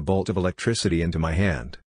sent a bolt of electricity into my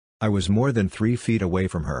hand. I was more than 3 feet away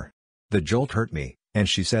from her. The jolt hurt me, and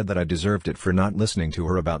she said that I deserved it for not listening to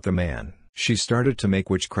her about the man. She started to make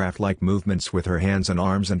witchcraft-like movements with her hands and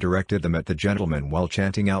arms and directed them at the gentleman while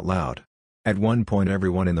chanting out loud. At one point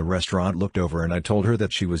everyone in the restaurant looked over and I told her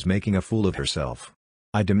that she was making a fool of herself.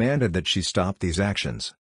 I demanded that she stop these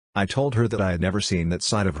actions. I told her that I had never seen that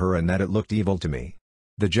side of her and that it looked evil to me.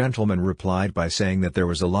 The gentleman replied by saying that there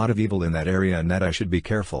was a lot of evil in that area and that I should be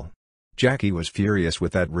careful. Jackie was furious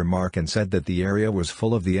with that remark and said that the area was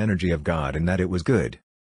full of the energy of God and that it was good.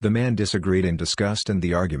 The man disagreed in disgust and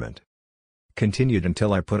the argument continued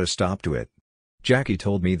until I put a stop to it. Jackie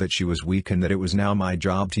told me that she was weak and that it was now my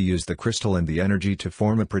job to use the crystal and the energy to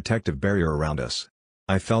form a protective barrier around us.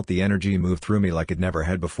 I felt the energy move through me like it never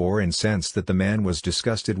had before and sensed that the man was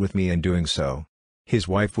disgusted with me in doing so. His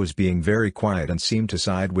wife was being very quiet and seemed to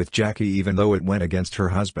side with Jackie even though it went against her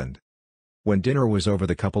husband. When dinner was over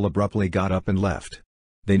the couple abruptly got up and left.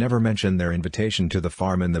 They never mentioned their invitation to the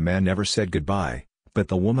farm and the man never said goodbye, but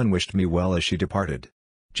the woman wished me well as she departed.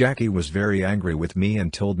 Jackie was very angry with me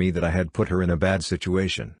and told me that I had put her in a bad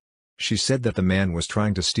situation. She said that the man was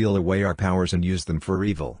trying to steal away our powers and use them for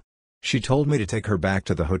evil. She told me to take her back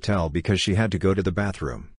to the hotel because she had to go to the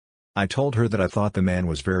bathroom. I told her that I thought the man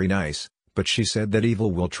was very nice, but she said that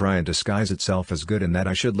evil will try and disguise itself as good and that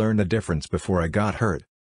I should learn the difference before I got hurt.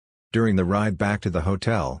 During the ride back to the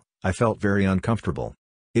hotel, I felt very uncomfortable.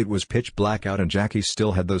 It was pitch black out and Jackie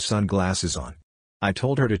still had those sunglasses on. I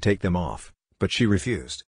told her to take them off, but she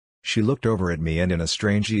refused. She looked over at me and in a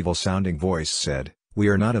strange evil-sounding voice said, "We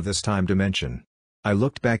are not of this time dimension." I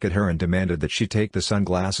looked back at her and demanded that she take the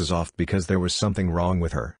sunglasses off because there was something wrong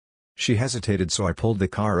with her. She hesitated, so I pulled the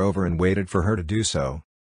car over and waited for her to do so.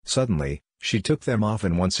 Suddenly, she took them off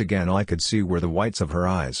and once again all I could see were the whites of her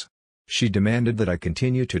eyes. She demanded that I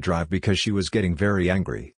continue to drive because she was getting very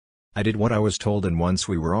angry. I did what I was told, and once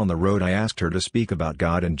we were on the road I asked her to speak about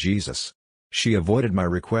God and Jesus. She avoided my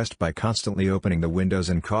request by constantly opening the windows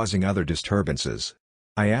and causing other disturbances.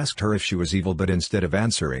 I asked her if she was evil, but instead of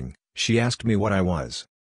answering, she asked me what I was.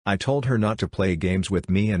 I told her not to play games with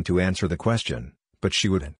me and to answer the question, but she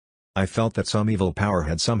wouldn't. I felt that some evil power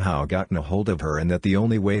had somehow gotten a hold of her and that the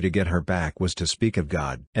only way to get her back was to speak of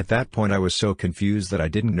God. At that point I was so confused that I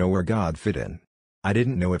didn't know where God fit in. I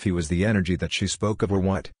didn't know if he was the energy that she spoke of or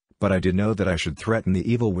what, but I did know that I should threaten the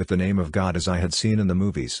evil with the name of God as I had seen in the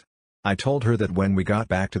movies. I told her that when we got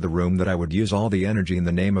back to the room that I would use all the energy in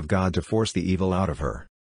the name of God to force the evil out of her.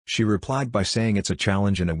 She replied by saying it's a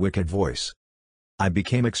challenge in a wicked voice. I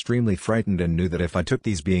became extremely frightened and knew that if I took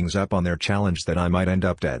these beings up on their challenge that I might end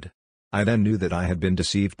up dead. I then knew that I had been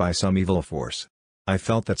deceived by some evil force. I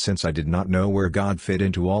felt that since I did not know where God fit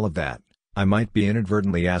into all of that, I might be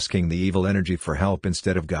inadvertently asking the evil energy for help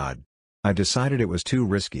instead of God. I decided it was too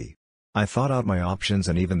risky. I thought out my options,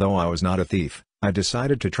 and even though I was not a thief, I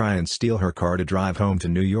decided to try and steal her car to drive home to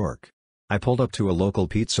New York. I pulled up to a local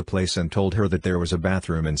pizza place and told her that there was a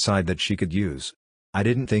bathroom inside that she could use. I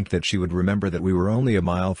didn't think that she would remember that we were only a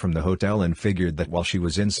mile from the hotel and figured that while she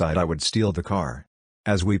was inside I would steal the car.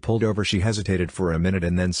 As we pulled over she hesitated for a minute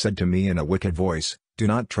and then said to me in a wicked voice, "Do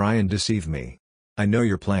not try and deceive me. I know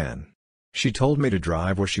your plan." She told me to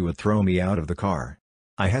drive or she would throw me out of the car.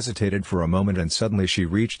 I hesitated for a moment and suddenly she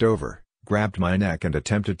reached over, grabbed my neck and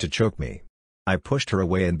attempted to choke me. I pushed her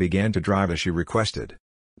away and began to drive as she requested.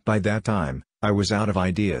 By that time, I was out of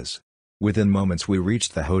ideas. Within moments we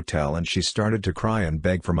reached the hotel and she started to cry and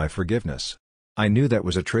beg for my forgiveness. I knew that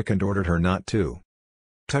was a trick and ordered her not to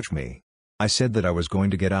touch me. I said that I was going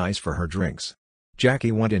to get ice for her drinks.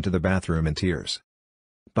 Jackie went into the bathroom in tears.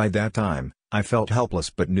 By that time, I felt helpless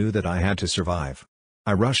but knew that I had to survive.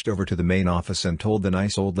 I rushed over to the main office and told the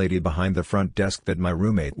nice old lady behind the front desk that my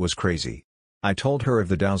roommate was crazy. I told her of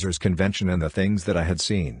the Dowsers convention and the things that I had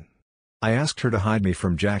seen. I asked her to hide me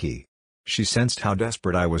from Jackie. She sensed how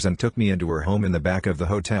desperate I was and took me into her home in the back of the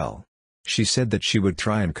hotel. She said that she would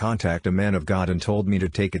try and contact a man of God and told me to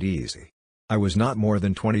take it easy. I was not more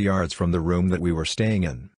than 20 yards from the room that we were staying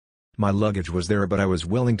in. My luggage was there but I was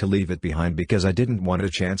willing to leave it behind because I didn't want a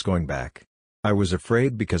chance going back. I was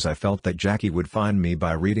afraid because I felt that Jackie would find me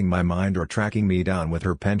by reading my mind or tracking me down with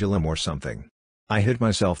her pendulum or something. I hid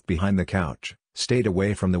myself behind the couch, stayed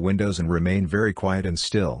away from the windows and remained very quiet and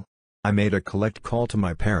still. I made a collect call to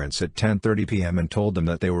my parents at 10:30 p.m. and told them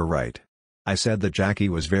that they were right. I said that Jackie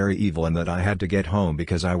was very evil and that I had to get home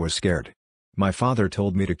because I was scared. My father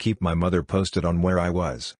told me to keep my mother posted on where I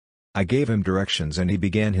was. I gave him directions and he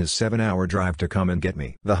began his 7-hour drive to come and get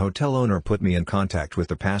me. The hotel owner put me in contact with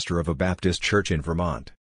the pastor of a Baptist church in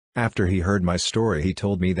Vermont. After he heard my story he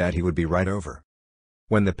told me that he would be right over.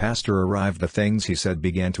 When the pastor arrived the things he said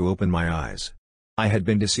began to open my eyes. I had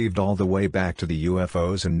been deceived all the way back to the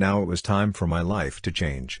UFOs and now it was time for my life to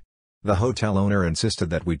change. The hotel owner insisted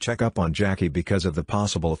that we check up on Jackie because of the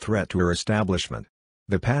possible threat to her establishment.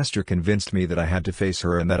 The pastor convinced me that I had to face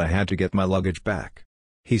her and that I had to get my luggage back.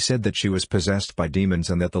 He said that she was possessed by demons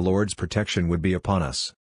and that the Lord's protection would be upon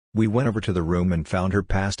us. We went over to the room and found her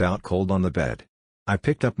passed out cold on the bed. I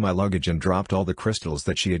picked up my luggage and dropped all the crystals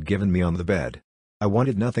that she had given me on the bed. I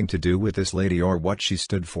wanted nothing to do with this lady or what she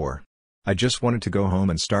stood for. I just wanted to go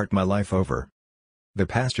home and start my life over. The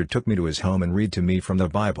pastor took me to his home and read to me from the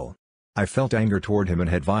Bible. I felt anger toward him and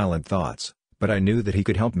had violent thoughts, but I knew that he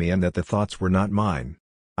could help me and that the thoughts were not mine.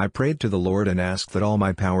 I prayed to the Lord and asked that all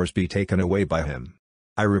my powers be taken away by him.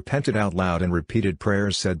 I repented out loud and repeated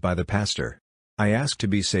prayers said by the pastor. I asked to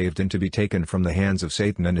be saved and to be taken from the hands of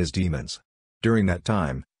Satan and his demons. During that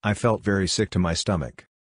time, I felt very sick to my stomach.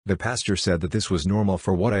 The pastor said that this was normal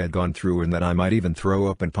for what I had gone through and that I might even throw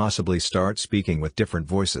up and possibly start speaking with different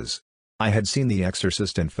voices. I had seen The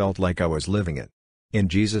Exorcist and felt like I was living it. In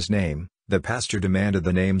Jesus' name, the pastor demanded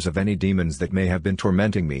the names of any demons that may have been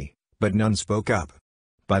tormenting me, but none spoke up.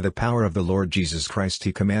 By the power of the Lord Jesus Christ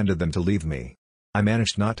he commanded them to leave me. I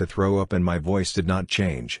managed not to throw up and my voice did not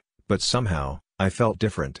change, but somehow, I felt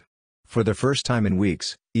different. For the first time in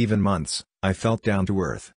weeks, even months, I felt down to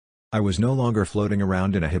earth. I was no longer floating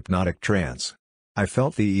around in a hypnotic trance. I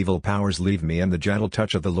felt the evil powers leave me and the gentle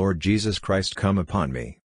touch of the Lord Jesus Christ come upon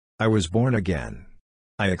me. I was born again.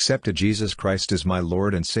 I accepted Jesus Christ as my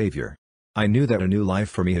Lord and Savior. I knew that a new life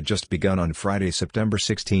for me had just begun on Friday, September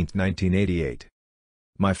 16, 1988.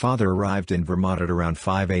 My father arrived in Vermont at around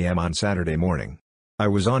 5 a.m. on Saturday morning. I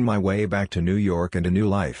was on my way back to New York and a new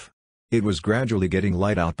life. It was gradually getting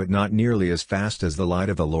light out, but not nearly as fast as the light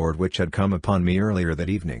of the Lord which had come upon me earlier that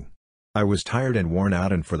evening. I was tired and worn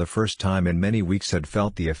out, and for the first time in many weeks had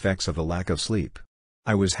felt the effects of the lack of sleep.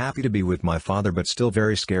 I was happy to be with my father, but still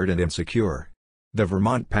very scared and insecure. The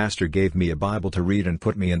Vermont pastor gave me a Bible to read and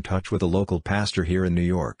put me in touch with a local pastor here in New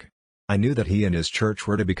York. I knew that he and his church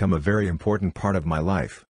were to become a very important part of my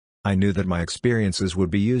life. I knew that my experiences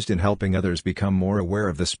would be used in helping others become more aware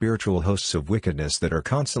of the spiritual hosts of wickedness that are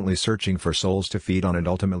constantly searching for souls to feed on and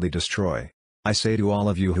ultimately destroy. I say to all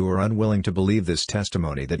of you who are unwilling to believe this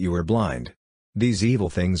testimony that you are blind. These evil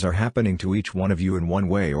things are happening to each one of you in one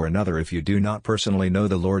way or another if you do not personally know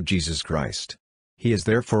the Lord Jesus Christ. He is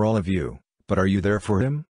there for all of you, but are you there for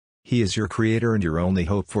Him? He is your Creator and your only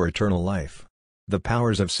hope for eternal life. The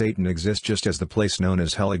powers of Satan exist just as the place known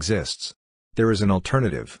as hell exists. There is an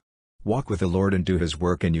alternative. Walk with the Lord and do His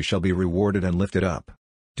work, and you shall be rewarded and lifted up.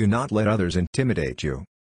 Do not let others intimidate you.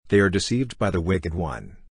 They are deceived by the wicked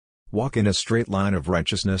one. Walk in a straight line of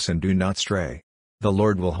righteousness and do not stray. The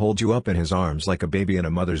Lord will hold you up in His arms like a baby in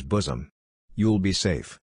a mother's bosom. You'll be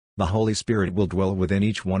safe. The Holy Spirit will dwell within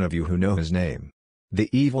each one of you who know His name. The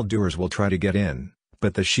evildoers will try to get in,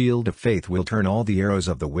 but the shield of faith will turn all the arrows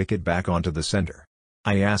of the wicked back onto the sender.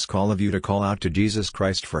 I ask all of you to call out to Jesus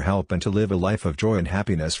Christ for help and to live a life of joy and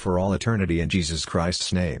happiness for all eternity in Jesus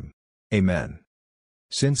Christ's name. Amen.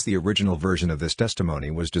 Since the original version of this testimony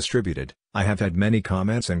was distributed, I have had many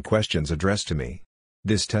comments and questions addressed to me.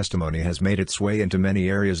 This testimony has made its way into many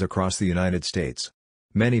areas across the United States.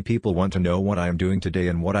 Many people want to know what I am doing today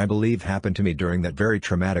and what I believe happened to me during that very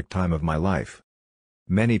traumatic time of my life.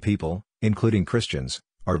 Many people, including Christians,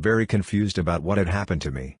 are very confused about what had happened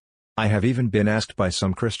to me. I have even been asked by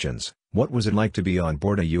some Christians, what was it like to be on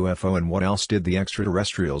board a UFO and what else did the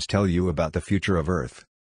extraterrestrials tell you about the future of Earth?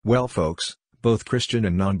 Well folks, both Christian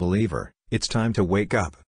and non-believer, it's time to wake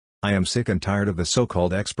up. I am sick and tired of the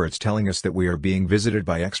so-called experts telling us that we are being visited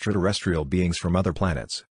by extraterrestrial beings from other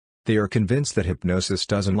planets. They are convinced that hypnosis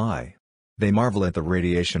doesn't lie. They marvel at the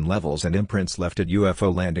radiation levels and imprints left at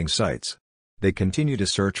UFO landing sites. They continue to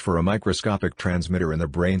search for a microscopic transmitter in the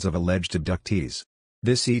brains of alleged abductees.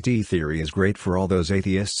 This ET theory is great for all those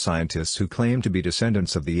atheist scientists who claim to be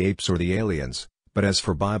descendants of the apes or the aliens, but as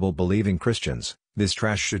for Bible-believing Christians, this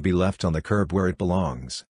trash should be left on the curb where it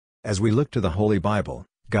belongs. As we look to the Holy Bible,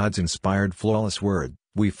 God's inspired flawless word,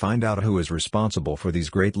 we find out who is responsible for these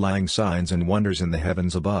great lying signs and wonders in the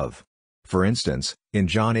heavens above. For instance, in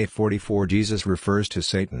John 8:44 Jesus refers to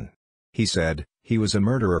Satan. He said, "He was a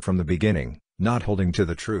murderer from the beginning, not holding to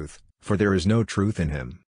the truth, for there is no truth in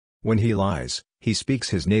him. When he lies, he speaks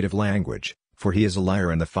his native language, for he is a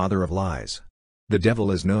liar and the father of lies." The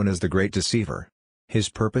devil is known as the great deceiver. His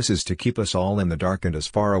purpose is to keep us all in the dark and as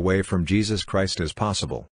far away from Jesus Christ as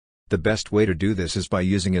possible. The best way to do this is by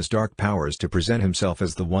using his dark powers to present himself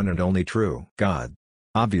as the one and only true God.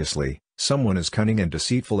 Obviously, someone as cunning and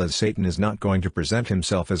deceitful as Satan is not going to present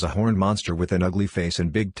himself as a horned monster with an ugly face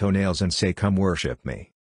and big toenails and say, "Come worship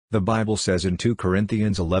me." The Bible says in 2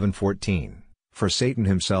 Corinthians 11:14, "For Satan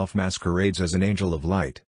himself masquerades as an angel of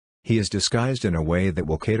light." He is disguised in a way that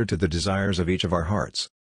will cater to the desires of each of our hearts.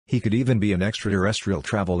 He could even be an extraterrestrial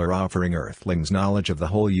traveler offering Earthlings knowledge of the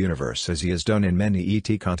whole universe, as he has done in many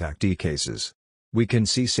ET contactee cases. We can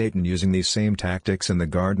see Satan using these same tactics in the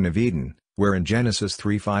Garden of Eden, where in Genesis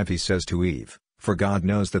 3:5 he says to Eve, "For God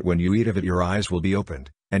knows that when you eat of it your eyes will be opened,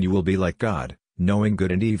 and you will be like God, knowing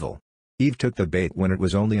good and evil." Eve took the bait when it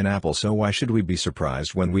was only an apple, so why should we be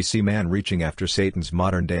surprised when we see man reaching after Satan's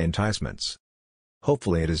modern-day enticements?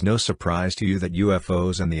 Hopefully it is no surprise to you that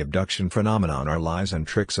UFOs and the abduction phenomenon are lies and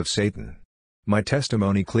tricks of Satan. My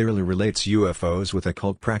testimony clearly relates UFOs with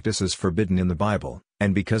occult practices forbidden in the Bible,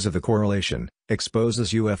 and because of the correlation,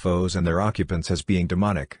 exposes UFOs and their occupants as being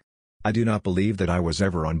demonic. I do not believe that I was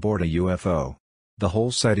ever on board a UFO. The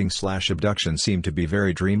whole sighting/abduction seemed to be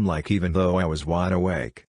very dreamlike even though I was wide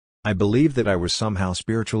awake. I believe that I was somehow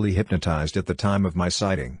spiritually hypnotized at the time of my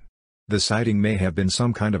sighting. The sighting may have been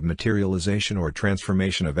some kind of materialization or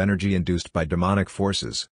transformation of energy induced by demonic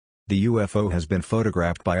forces. The UFO has been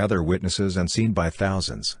photographed by other witnesses and seen by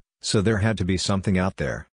thousands, so there had to be something out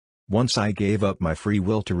there. Once I gave up my free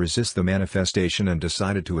will to resist the manifestation and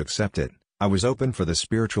decided to accept it, I was open for the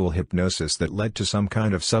spiritual hypnosis that led to some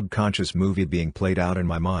kind of subconscious movie being played out in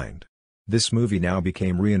my mind. This movie now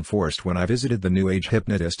became reinforced when I visited the New Age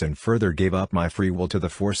hypnotist and further gave up my free will to the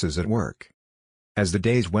forces at work. As the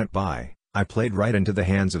days went by, I played right into the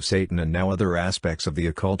hands of Satan, and now other aspects of the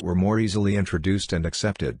occult were more easily introduced and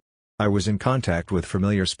accepted. I was in contact with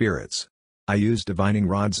familiar spirits. I used divining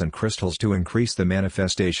rods and crystals to increase the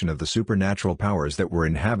manifestation of the supernatural powers that were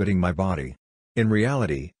inhabiting my body. In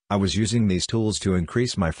reality, I was using these tools to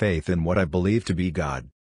increase my faith in what I believed to be God.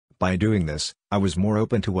 By doing this, I was more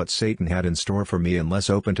open to what Satan had in store for me and less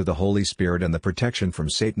open to the Holy Spirit and the protection from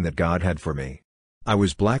Satan that God had for me. I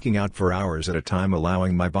was blacking out for hours at a time,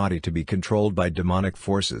 allowing my body to be controlled by demonic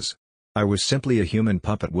forces. I was simply a human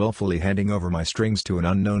puppet willfully handing over my strings to an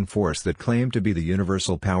unknown force that claimed to be the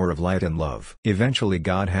universal power of light and love. Eventually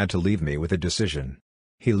God had to leave me with a decision.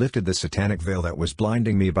 He lifted the satanic veil that was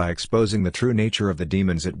blinding me by exposing the true nature of the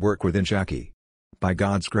demons at work within Jackie. By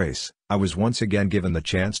God's grace, I was once again given the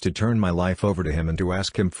chance to turn my life over to Him and to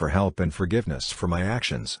ask Him for help and forgiveness for my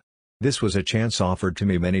actions. This was a chance offered to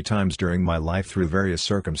me many times during my life through various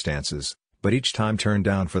circumstances, but each time turned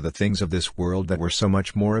down for the things of this world that were so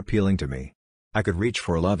much more appealing to me. I could reach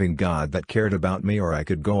for a loving God that cared about me, or I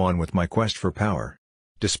could go on with my quest for power.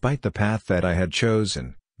 Despite the path that I had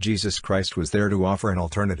chosen, Jesus Christ was there to offer an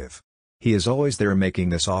alternative. He is always there making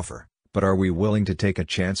this offer, but are we willing to take a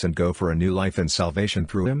chance and go for a new life and salvation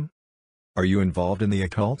through Him? Are you involved in the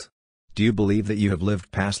occult? Do you believe that you have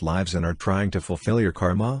lived past lives and are trying to fulfill your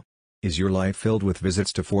karma? Is your life filled with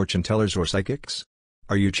visits to fortune tellers or psychics?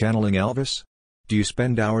 Are you channeling Elvis? Do you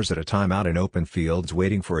spend hours at a time out in open fields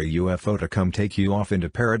waiting for a UFO to come take you off into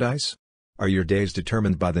paradise? Are your days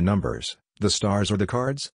determined by the numbers, the stars, or the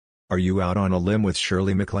cards? Are you out on a limb with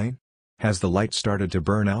Shirley MacLaine? Has the light started to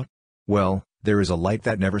burn out? Well, there is a light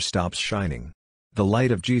that never stops shining. The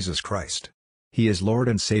light of Jesus Christ. He is Lord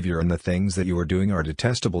and Savior, and the things that you are doing are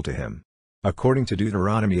detestable to Him. According to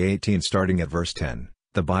Deuteronomy 18 starting at verse 10.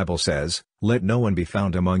 The Bible says, "Let no one be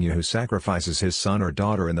found among you who sacrifices his son or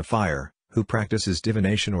daughter in the fire, who practices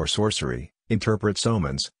divination or sorcery, interprets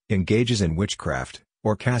omens, engages in witchcraft,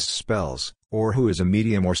 or casts spells, or who is a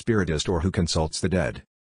medium or spiritist, or who consults the dead.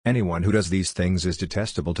 Anyone who does these things is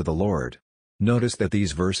detestable to the Lord." Notice that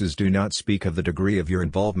these verses do not speak of the degree of your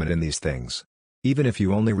involvement in these things. Even if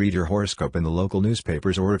you only read your horoscope in the local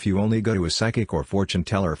newspapers, or if you only go to a psychic or fortune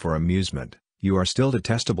teller for amusement, you are still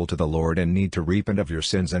detestable to the Lord and need to repent of your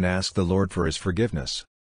sins and ask the Lord for His forgiveness.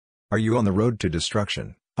 Are you on the road to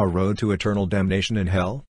destruction, a road to eternal damnation in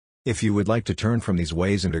hell? If you would like to turn from these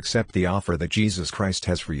ways and accept the offer that Jesus Christ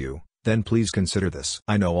has for you, then please consider this.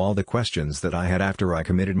 I know all the questions that I had after I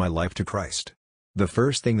committed my life to Christ. The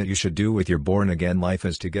first thing that you should do with your born-again life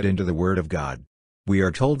is to get into the Word of God. We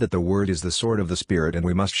are told that the Word is the sword of the Spirit, and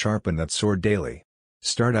we must sharpen that sword daily.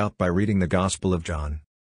 Start out by reading the Gospel of John.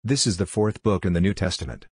 This is the fourth book in the New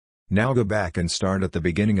Testament. Now go back and start at the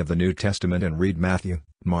beginning of the New Testament and read Matthew,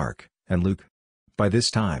 Mark, and Luke. By this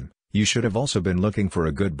time, you should have also been looking for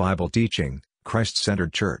a good Bible teaching,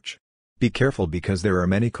 Christ-centered church. Be careful, because there are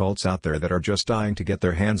many cults out there that are just dying to get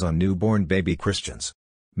their hands on newborn baby Christians.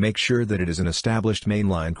 Make sure that it is an established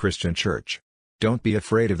mainline Christian church. Don't be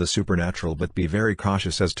afraid of the supernatural, but be very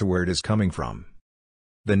cautious as to where it is coming from.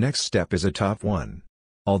 The next step is a tough one.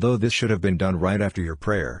 Although this should have been done right after your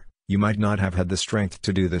prayer, you might not have had the strength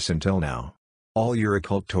to do this until now. All your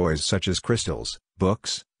occult toys, such as crystals,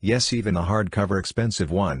 books, yes, even the hardcover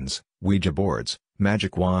expensive ones, Ouija boards,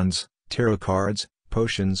 magic wands, tarot cards,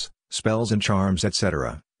 potions, spells and charms,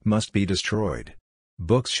 etc., must be destroyed.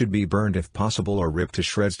 Books should be burned if possible, or ripped to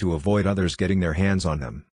shreds to avoid others getting their hands on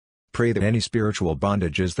them. Pray that any spiritual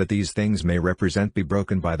bondages that these things may represent be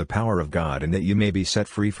broken by the power of God, and that you may be set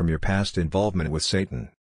free from your past involvement with Satan.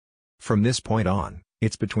 From this point on,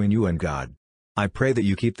 it's between you and God. I pray that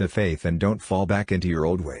you keep the faith and don't fall back into your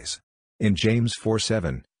old ways. In James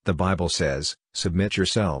 4:7, the Bible says, "Submit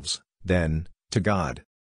yourselves, then, to God.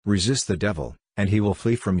 Resist the devil, and he will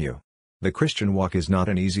flee from you." The Christian walk is not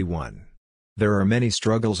an easy one. There are many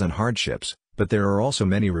struggles and hardships, but there are also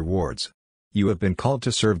many rewards. You have been called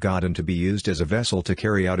to serve God and to be used as a vessel to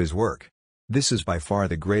carry out His work. This is by far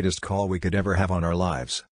the greatest call we could ever have on our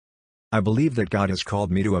lives. I believe that God has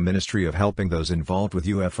called me to a ministry of helping those involved with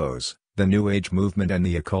UFOs, the New Age movement, and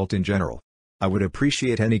the occult in general. I would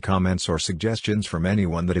appreciate any comments or suggestions from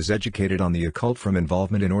anyone that is educated on the occult from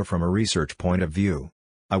involvement in or from a research point of view.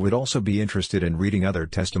 I would also be interested in reading other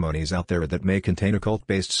testimonies out there that may contain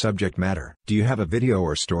occult-based subject matter. Do you have a video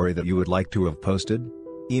or story that you would like to have posted?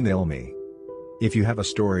 Email me. If you have a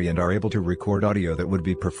story and are able to record audio, that would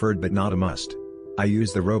be preferred but not a must. I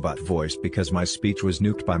use the robot voice because my speech was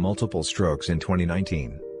nuked by multiple strokes in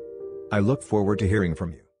 2019. I look forward to hearing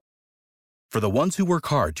from you. For the ones who work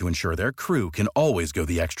hard to ensure their crew can always go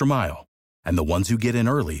the extra mile, and the ones who get in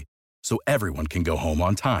early so everyone can go home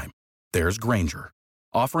on time, there's Grainger,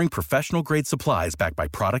 offering professional-grade supplies backed by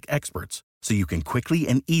product experts so you can quickly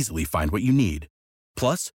and easily find what you need.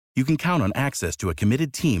 Plus, you can count on access to a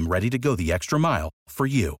committed team ready to go the extra mile for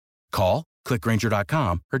you. Call, click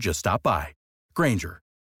Grainger.com, or just stop by. Grainger,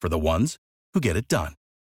 for the ones who get it done.